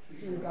light,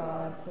 true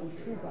God from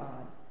true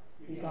God,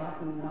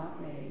 begotten,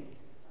 not made,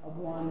 of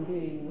one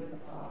being with the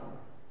Father.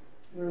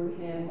 Through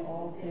him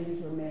all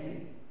things were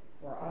made.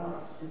 For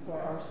us and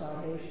for our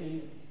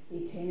salvation,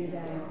 he came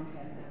down from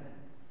heaven.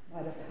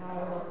 By the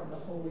power of the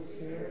Holy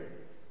Spirit,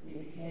 he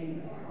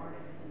became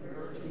incarnate from the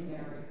Virgin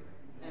Mary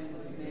and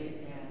was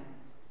made man.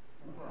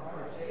 And for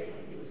our sake,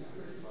 he was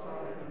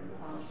crucified under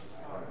Pontius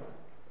Pilate.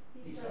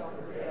 He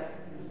suffered death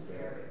and was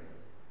buried.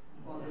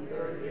 On the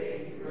third day,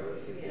 he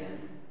rose again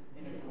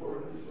in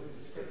accordance with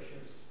the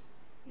Scriptures.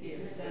 He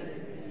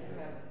ascended into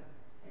heaven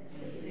and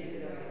is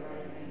seated at the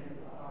right hand of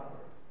the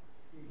Father.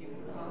 He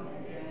will come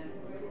again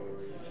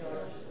to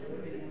judge the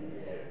living and the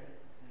dead,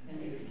 and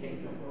his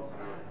kingdom will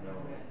have no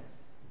end.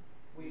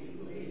 We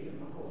believe in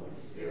the Holy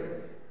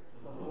Spirit,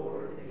 the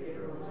Lord, the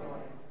giver of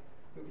life,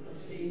 who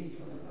proceeds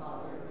from the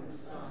Father and the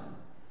Son.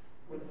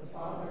 With the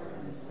Father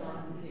and the Son,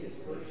 he is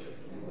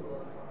worshipped and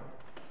glorified.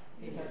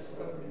 He has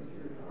spoken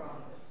through the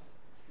prophets.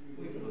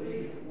 We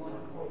believe in one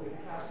holy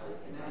Catholic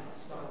and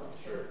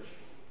apostolic church.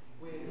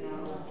 We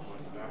acknowledge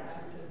the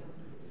baptism of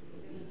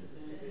forgiveness of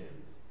sins.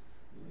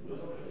 We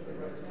look for the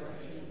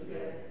resurrection of the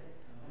dead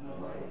and the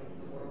life of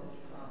the world to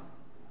come.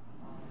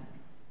 Amen.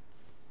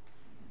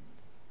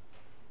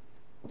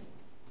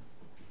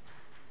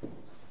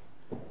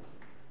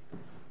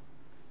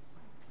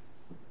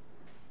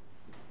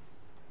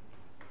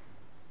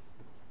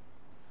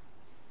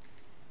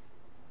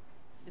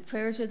 The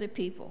prayers of the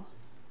people.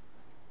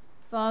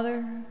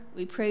 Father,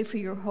 we pray for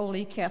your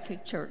holy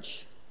Catholic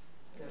Church.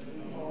 That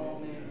we all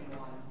may be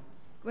one.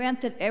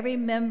 Grant that every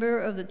member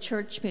of the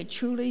church may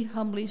truly,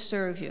 humbly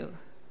serve you.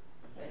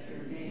 That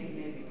your name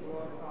may be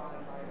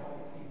glorified by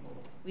all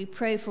people. We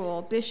pray for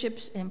all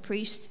bishops and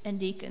priests and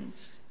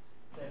deacons.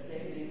 That they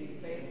may be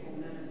faithful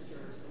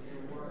ministers of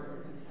your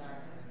word and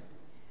sacraments.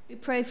 We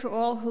pray for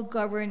all who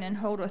govern and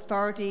hold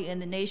authority in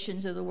the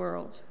nations of the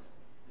world.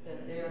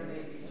 That there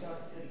may be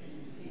justice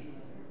and peace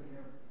in the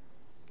earth.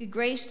 Give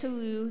grace to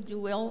you, do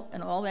will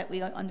in all that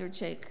we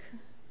undertake.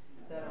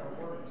 That our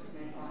works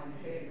may find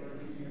favor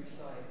in your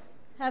sight.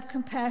 Have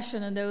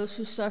compassion on those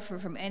who suffer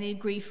from any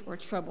grief or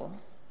trouble.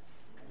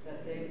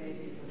 That they may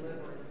be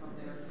delivered from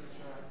their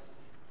distress.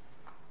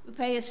 We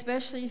pray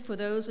especially for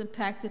those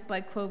impacted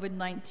by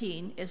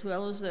COVID-19, as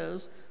well as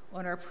those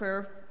on our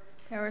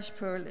parish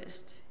prayer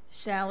list.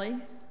 Sally,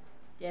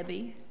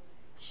 Debbie,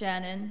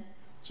 Shannon,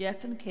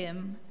 Jeff and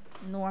Kim,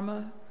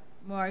 Norma,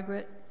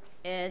 Margaret,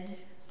 Ed,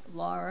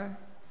 Laura,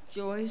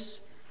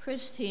 Joyce,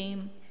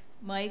 Christine,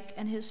 Mike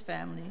and his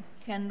family,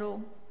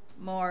 Kendall,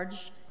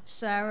 Marge,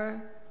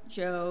 Sarah,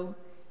 Joe,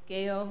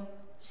 Gail,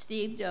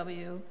 Steve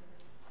W.,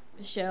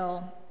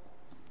 Michelle,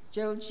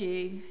 Joe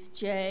G.,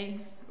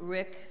 Jay,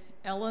 Rick,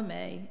 Ella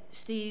May,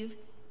 Steve,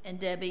 and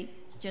Debbie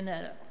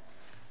Janetta.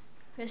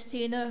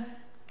 Christina,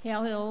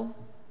 Calhill,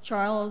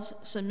 Charles,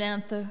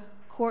 Samantha,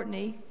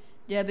 Courtney,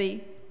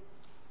 Debbie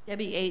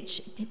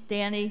H.,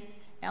 Danny,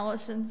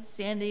 Allison,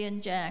 Sandy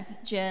and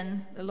Jack,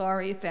 Jen, the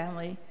Laurie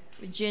family,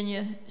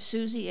 Virginia,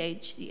 Susie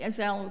H., the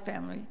Exalo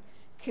family,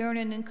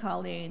 Kieran and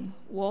Colleen,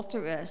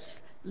 Walter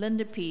S.,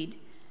 Linda Pede,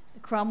 the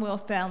Cromwell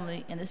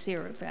family, and the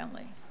Sierra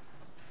family.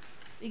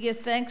 We give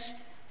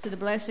thanks to the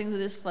blessings of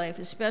this life,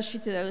 especially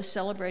to those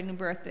celebrating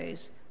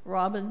birthdays,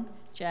 Robin,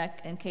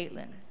 Jack, and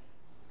Caitlin.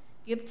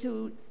 Give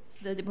to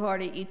the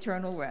departed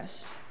eternal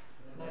rest.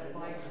 Let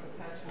light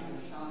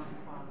perpetually shine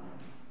upon them.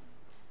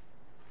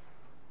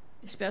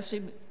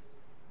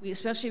 We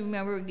especially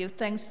remember and give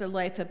thanks to the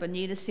life of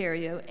Anita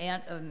Serio,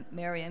 aunt of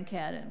Marion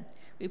Cadden.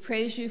 We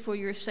praise you for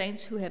your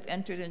saints who have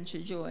entered into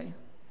joy.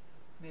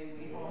 May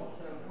we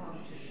also come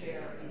to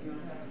share in your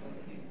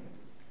heavenly kingdom.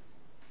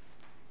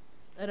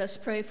 Let us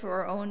pray for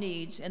our own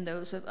needs and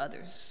those of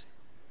others.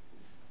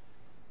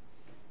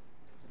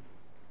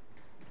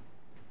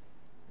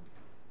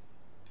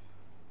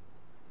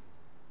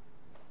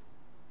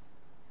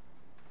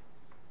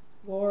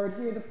 Lord,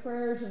 hear the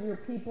prayers of your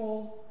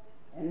people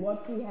And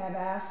what we have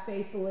asked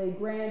faithfully,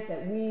 grant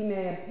that we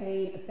may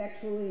obtain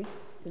effectually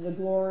to the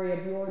glory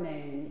of your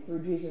name, through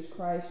Jesus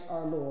Christ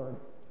our Lord.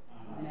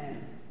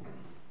 Amen.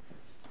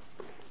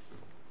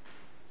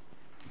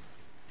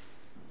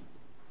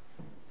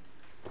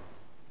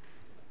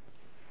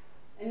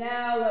 And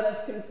now let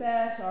us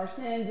confess our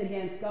sins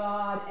against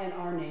God and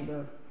our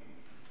neighbor.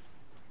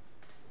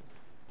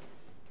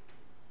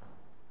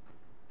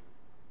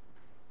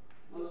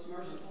 Most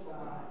merciful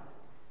God,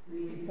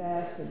 we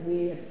confess that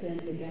we have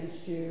sinned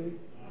against you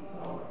in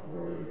thought,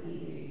 word, and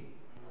deed.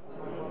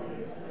 By what we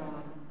have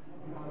done,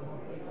 and by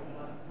what we have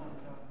not done.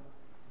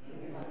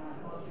 We have not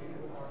loved you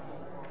with our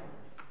whole heart.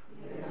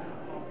 We have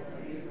not loved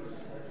our neighbors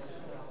as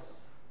ourselves.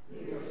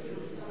 We are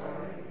truly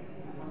sorry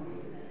and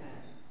humbly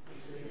repent. For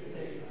the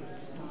sake of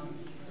your Son,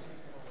 Jesus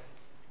Christ.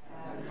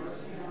 Have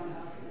mercy on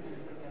us and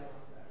forgive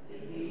us,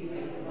 that we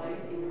may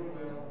delight in your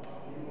will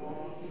and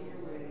walk in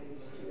your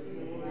ways to the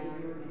glory of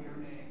your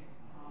name.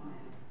 Amen.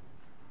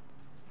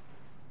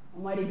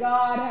 Almighty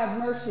God, have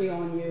mercy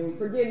on you,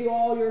 forgive you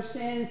all your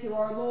sins through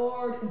our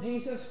Lord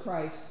Jesus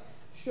Christ,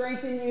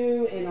 strengthen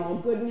you in all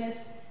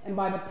goodness, and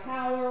by the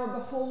power of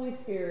the Holy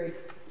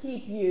Spirit,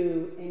 keep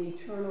you in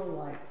eternal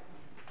life.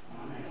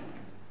 Amen.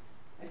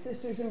 My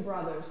sisters and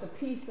brothers, the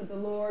peace of the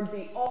Lord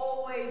be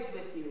always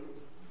with you,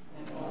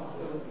 and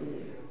also with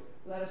you.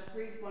 Let us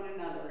greet one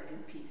another in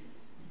peace.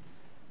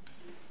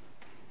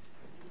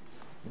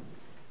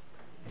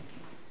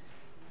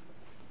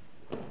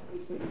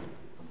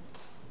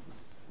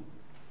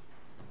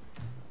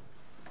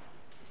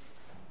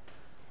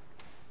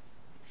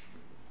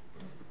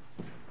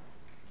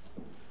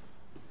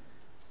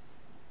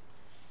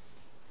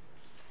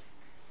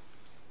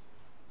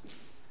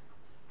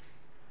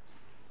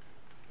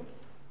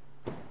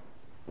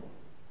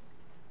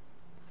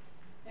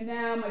 And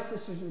now, my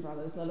sisters and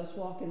brothers, let us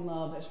walk in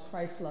love as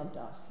Christ loved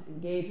us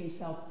and gave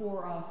himself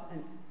for us,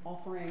 an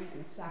offering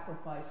and a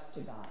sacrifice to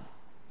God.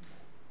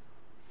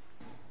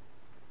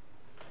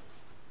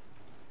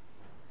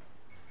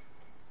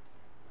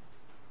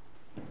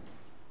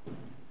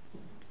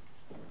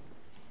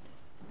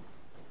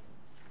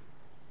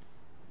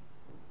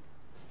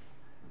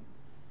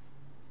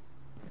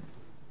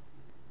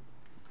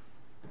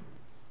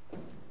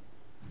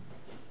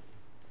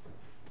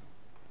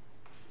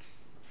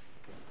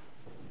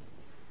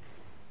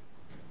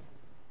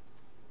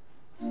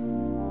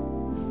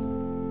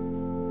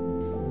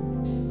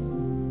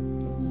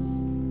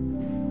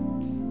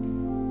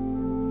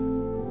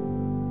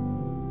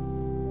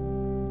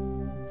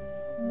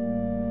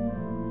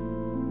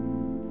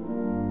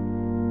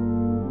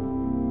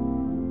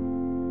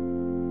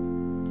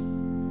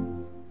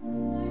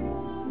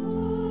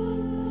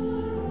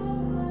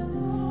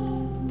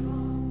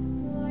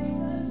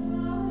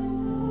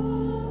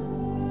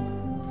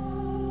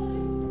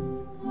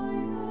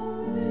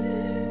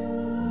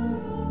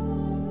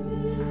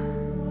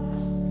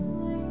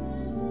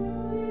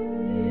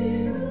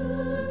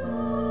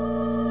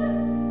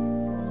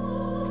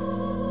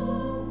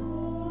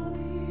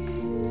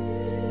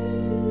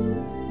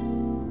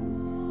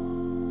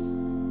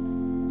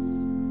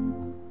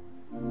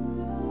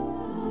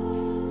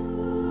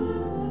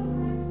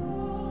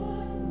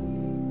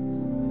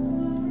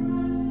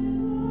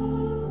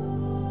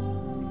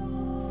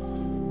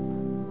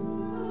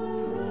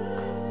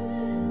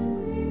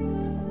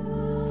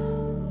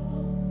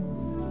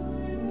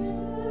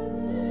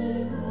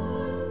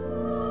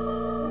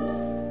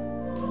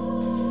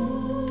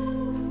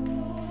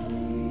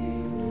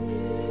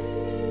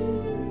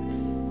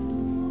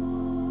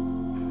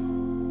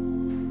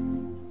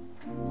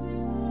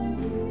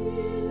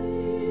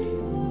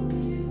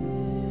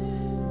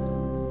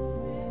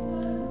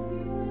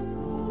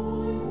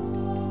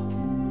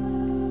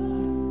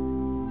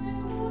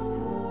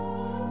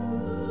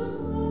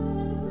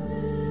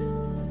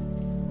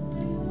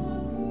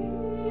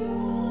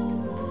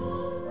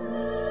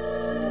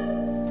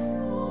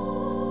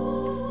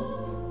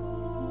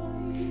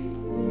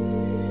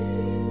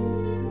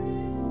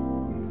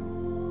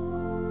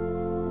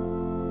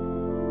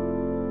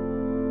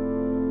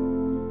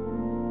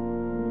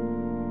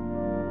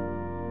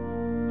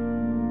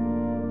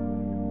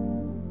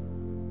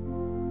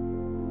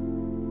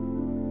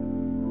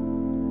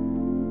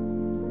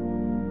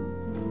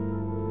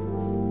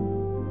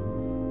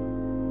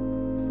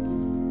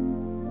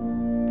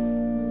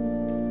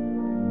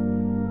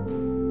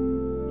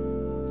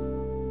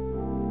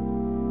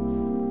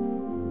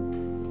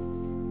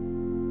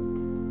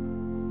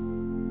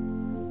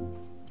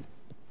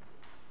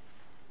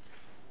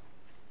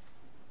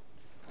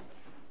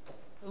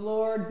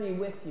 Lord be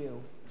with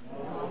you.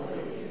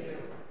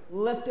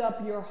 Lift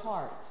up your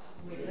hearts.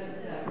 We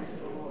lift them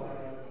to the Lord.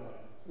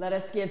 Let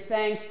us give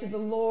thanks to the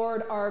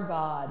Lord our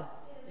God.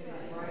 It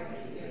is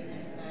right to give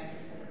him thanks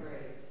and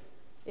praise.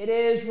 It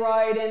is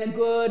right and a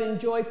good and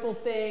joyful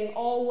thing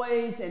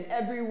always and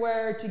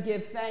everywhere to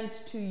give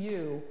thanks to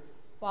you,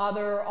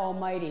 Father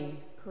Almighty,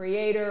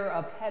 creator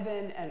of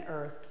heaven and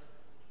earth,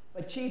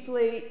 but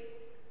chiefly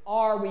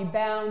are we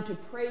bound to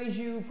praise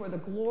you for the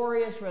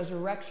glorious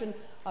resurrection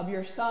of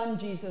your Son,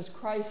 Jesus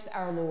Christ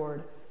our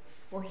Lord.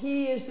 For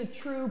he is the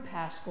true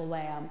Paschal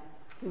Lamb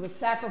who was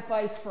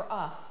sacrificed for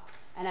us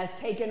and has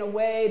taken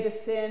away the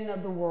sin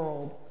of the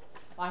world.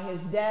 By his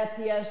death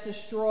he has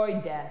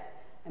destroyed death,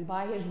 and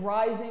by his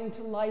rising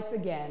to life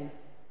again,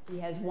 he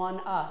has won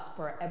us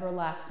for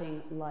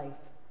everlasting life.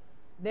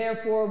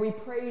 Therefore we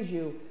praise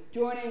you,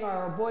 joining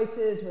our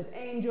voices with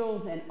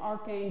angels and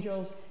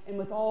archangels and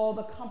with all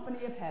the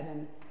company of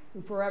heaven,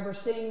 who forever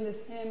sing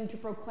this hymn to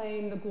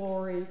proclaim the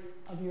glory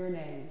of your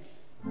name.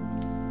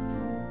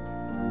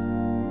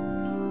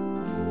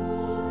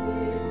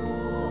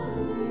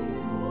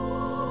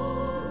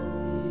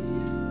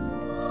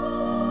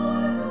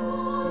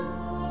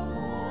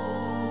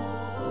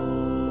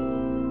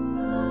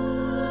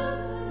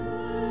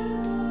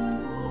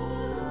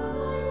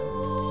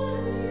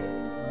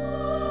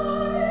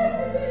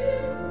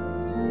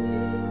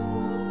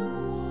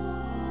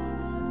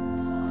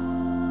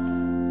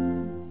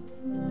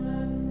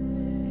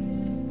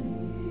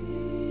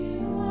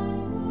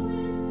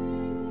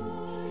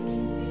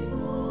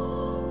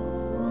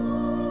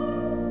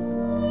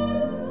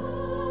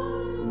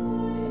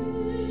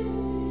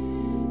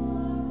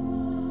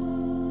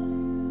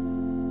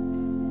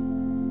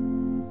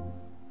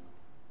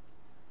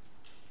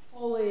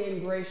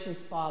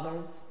 Gracious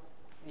Father,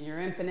 in your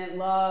infinite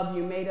love,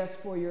 you made us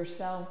for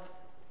yourself,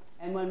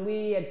 and when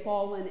we had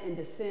fallen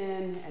into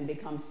sin and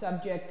become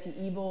subject to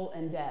evil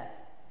and death,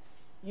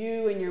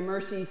 you in your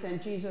mercy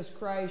sent Jesus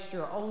Christ,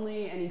 your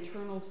only and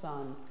eternal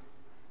Son,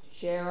 to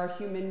share our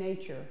human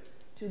nature,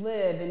 to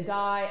live and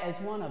die as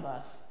one of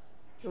us,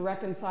 to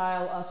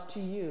reconcile us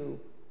to you,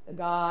 the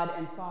God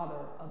and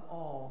Father of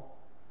all.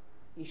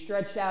 He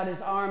stretched out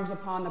his arms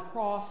upon the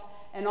cross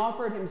and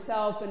offered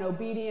himself in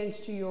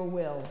obedience to your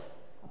will,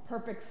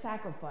 perfect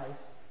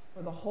sacrifice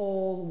for the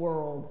whole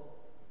world.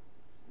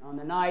 And on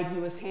the night he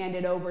was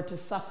handed over to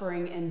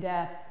suffering and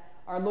death,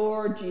 our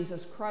Lord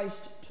Jesus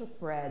Christ took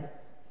bread,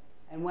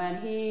 and when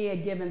he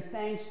had given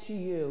thanks to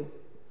you,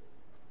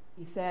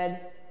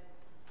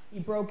 he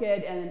broke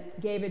it and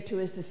gave it to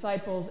his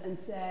disciples and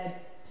said,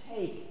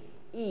 "Take,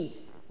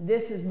 eat.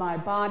 This is my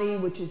body,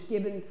 which is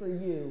given for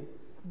you.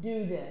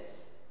 Do this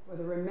for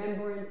the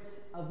remembrance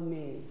of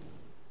me."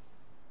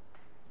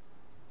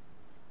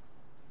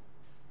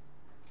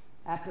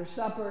 After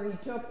supper, he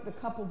took the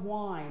cup of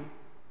wine,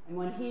 and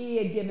when he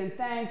had given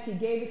thanks, he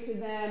gave it to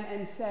them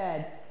and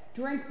said,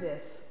 "Drink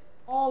this,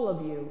 all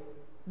of you.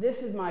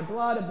 This is my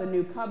blood of the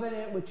new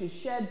covenant, which is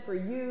shed for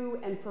you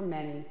and for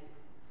many,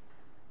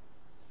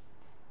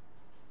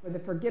 for the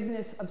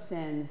forgiveness of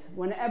sins.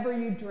 Whenever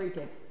you drink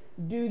it,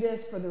 do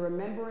this for the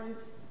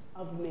remembrance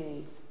of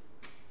me."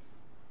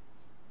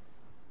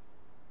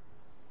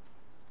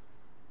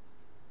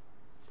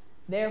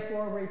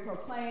 Therefore, we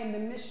proclaim the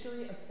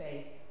mystery of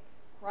faith.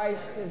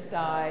 Christ has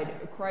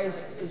died,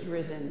 Christ is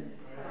risen,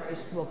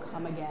 Christ will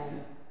come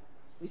again.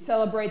 We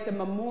celebrate the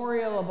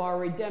memorial of our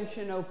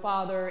redemption, O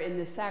Father, in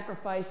the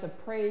sacrifice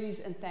of praise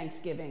and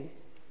thanksgiving.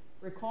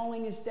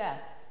 Recalling his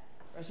death,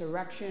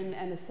 resurrection,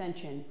 and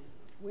ascension,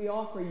 we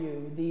offer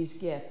you these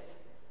gifts.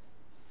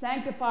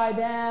 Sanctify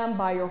them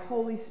by your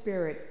Holy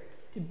Spirit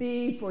to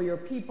be for your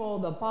people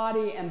the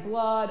body and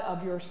blood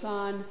of your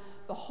Son,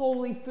 the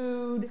holy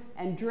food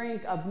and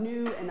drink of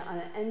new and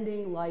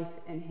unending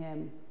life in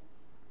him.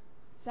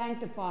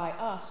 Sanctify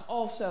us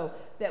also,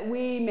 that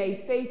we may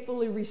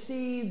faithfully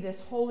receive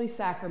this holy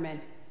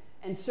sacrament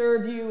and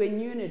serve you in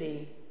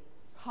unity,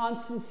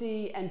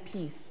 constancy, and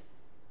peace.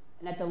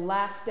 And at the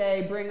last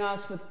day, bring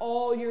us with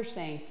all your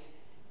saints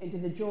into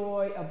the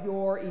joy of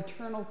your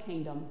eternal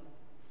kingdom.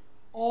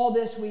 All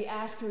this we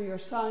ask through your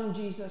Son,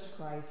 Jesus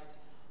Christ,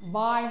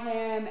 by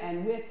him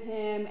and with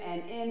him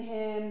and in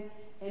him,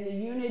 in the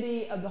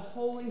unity of the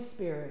Holy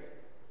Spirit.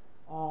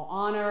 All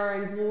honor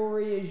and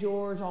glory is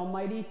yours,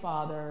 Almighty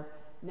Father,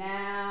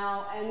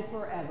 now and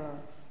forever.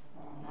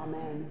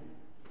 Amen.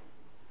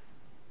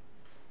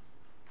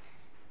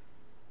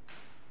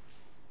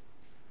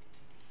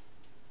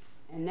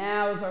 And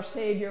now, as our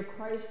Savior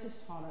Christ has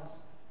taught us,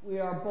 we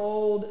are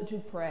bold to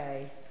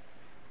pray.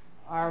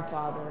 Our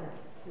Father,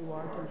 who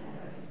art in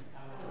heaven,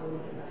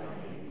 hallowed be thy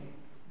name.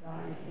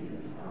 Thy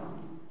kingdom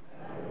come,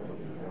 thy will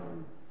be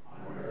done,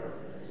 on earth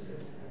as it is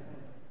in heaven.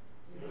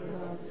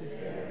 Give us this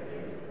day our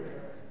daily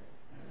bread,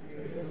 and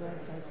forgive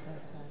us our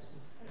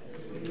trespasses, as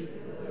we forgive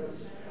those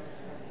who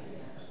trespass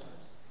against us.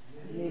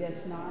 Lead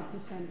us not to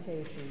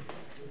temptation,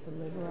 but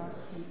deliver us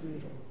from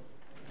evil.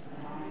 For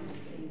thine is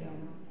the kingdom,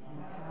 and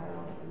the power,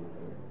 and the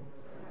glory,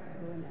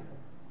 forever and ever.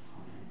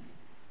 Amen.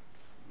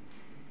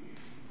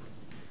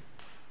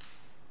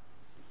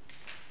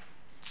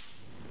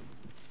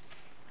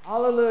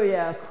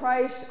 Hallelujah.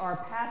 Christ, our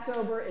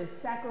Passover, is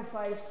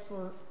sacrificed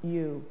for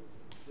you.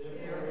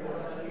 Therefore,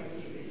 let us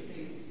keep the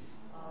feast.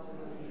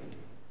 Hallelujah.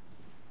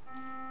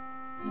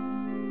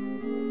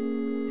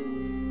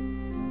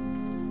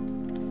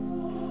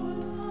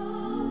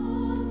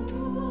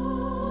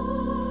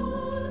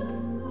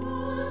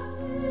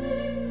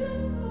 Take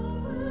this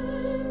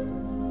away,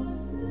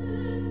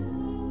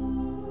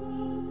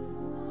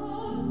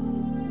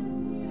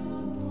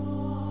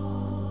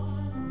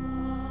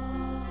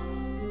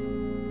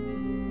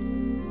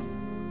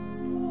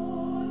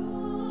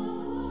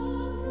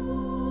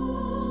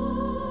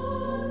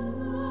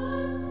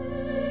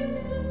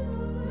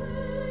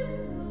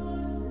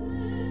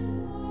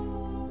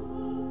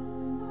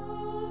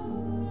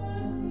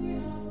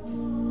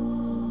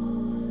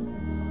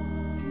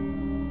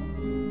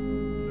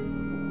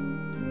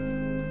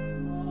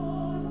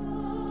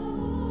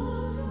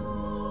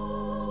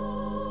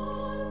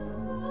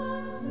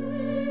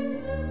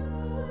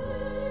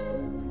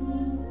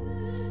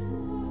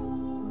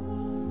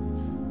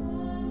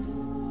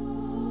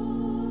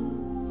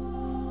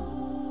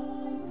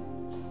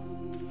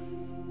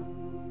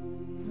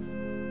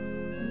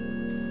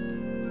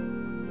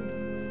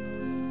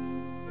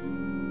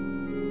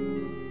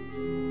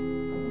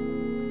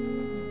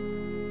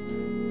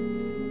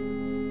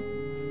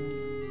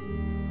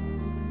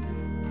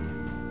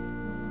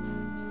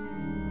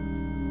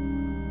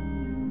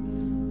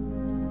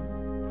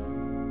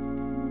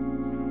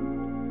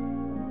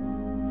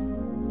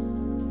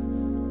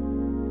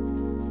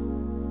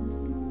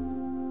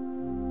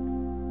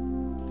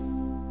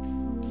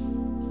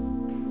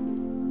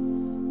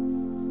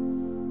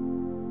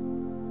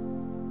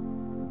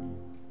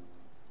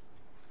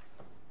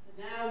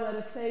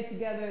 say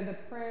together the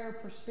prayer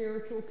for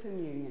spiritual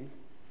communion.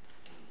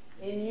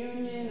 In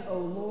union, O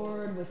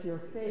Lord, with your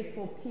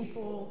faithful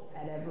people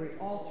at every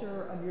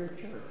altar of your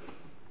church,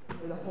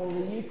 where the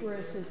Holy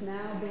Eucharist is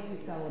now being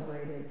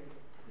celebrated,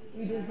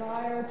 we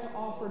desire to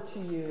offer to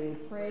you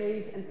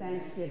praise and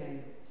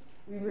thanksgiving.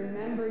 We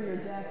remember your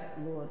death,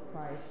 Lord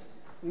Christ.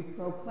 We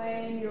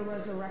proclaim your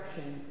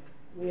resurrection.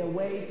 We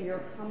await your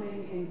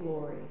coming in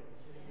glory.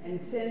 And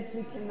since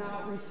we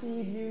cannot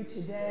receive you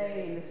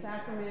today in the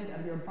sacrament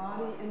of your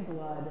body and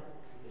blood,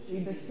 we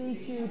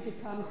beseech you to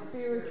come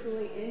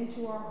spiritually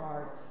into our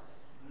hearts.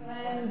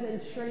 Cleanse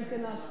and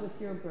strengthen us with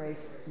your grace,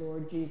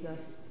 Lord Jesus,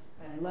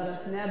 and let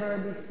us never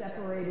be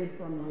separated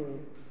from you.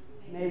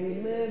 May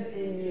we live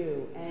in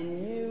you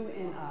and you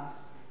in us,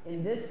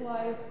 in this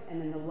life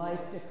and in the life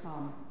to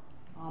come.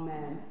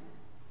 Amen.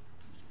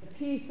 The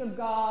peace of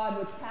God,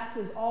 which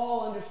passes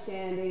all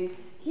understanding,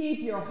 keep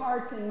your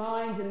hearts and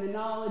minds in the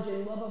knowledge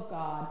and love of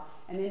God,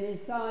 and in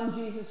his Son,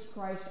 Jesus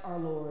Christ our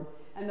Lord.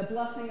 And the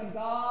blessing of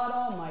God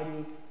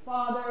Almighty,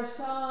 Father,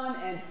 Son,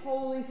 and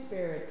Holy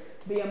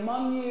Spirit, be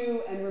among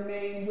you and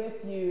remain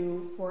with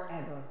you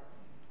forever.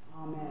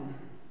 Amen.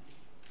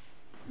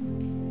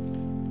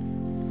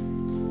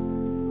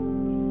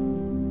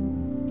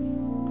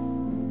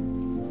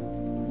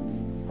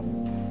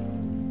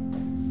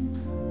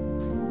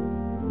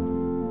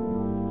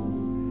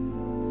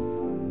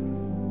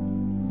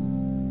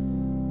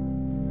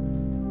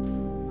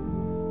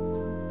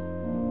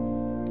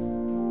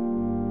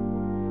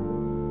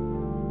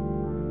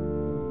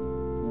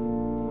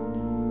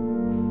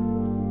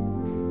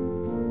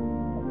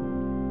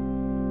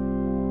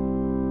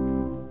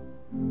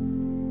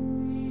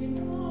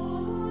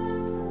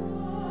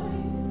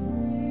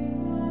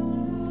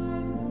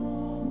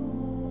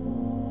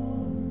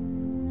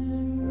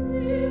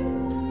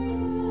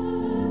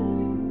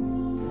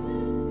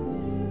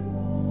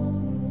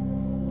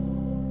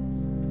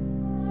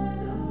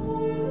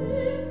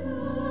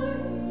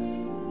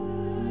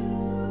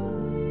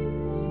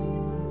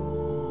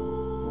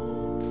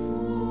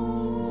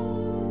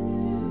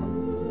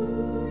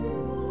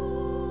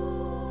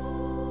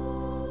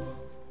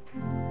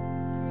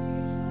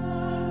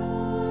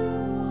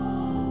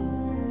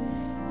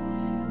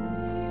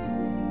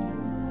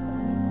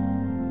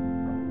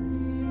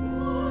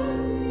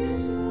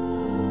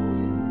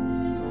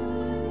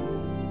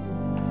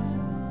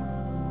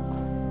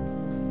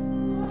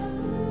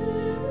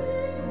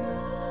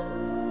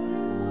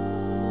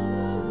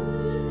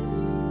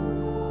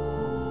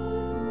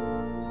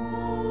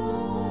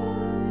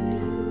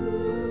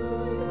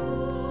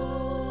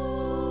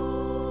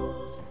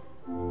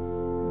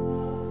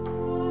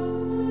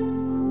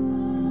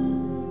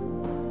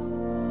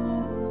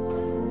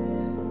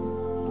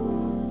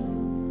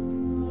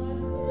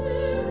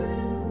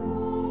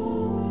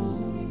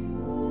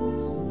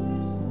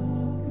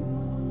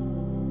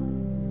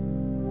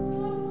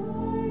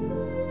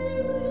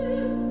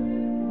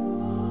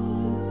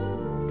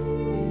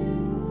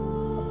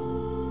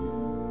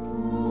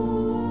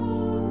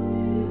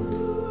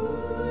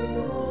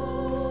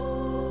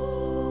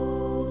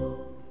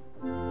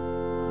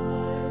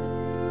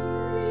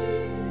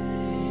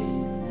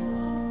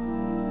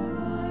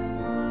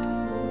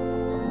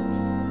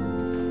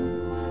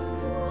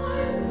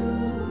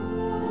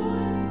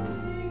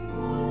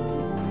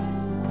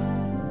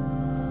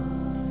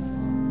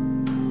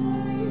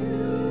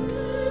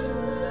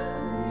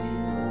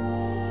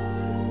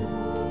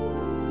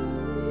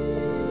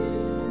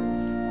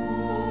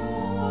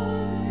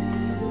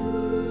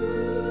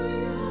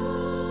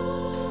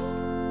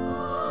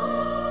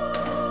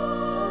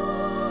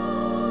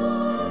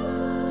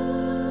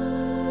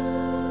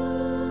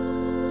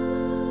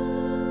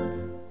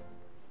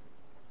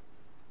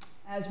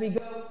 As we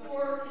go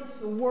forth into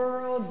the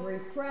world,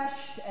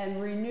 refreshed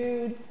and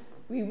renewed,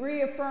 we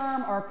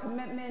reaffirm our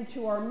commitment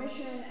to our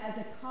mission as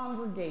a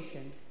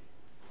congregation.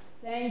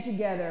 Saying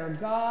together,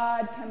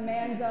 God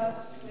commands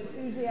us to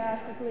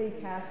enthusiastically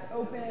cast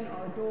open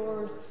our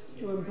doors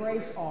to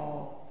embrace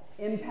all,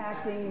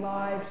 impacting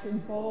lives through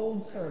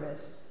bold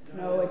service,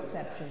 no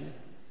exceptions.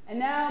 And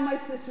now, my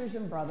sisters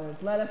and brothers,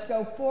 let us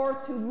go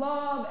forth to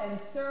love and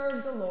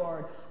serve the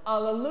Lord.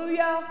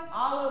 Alleluia,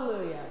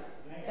 alleluia.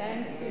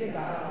 Thanks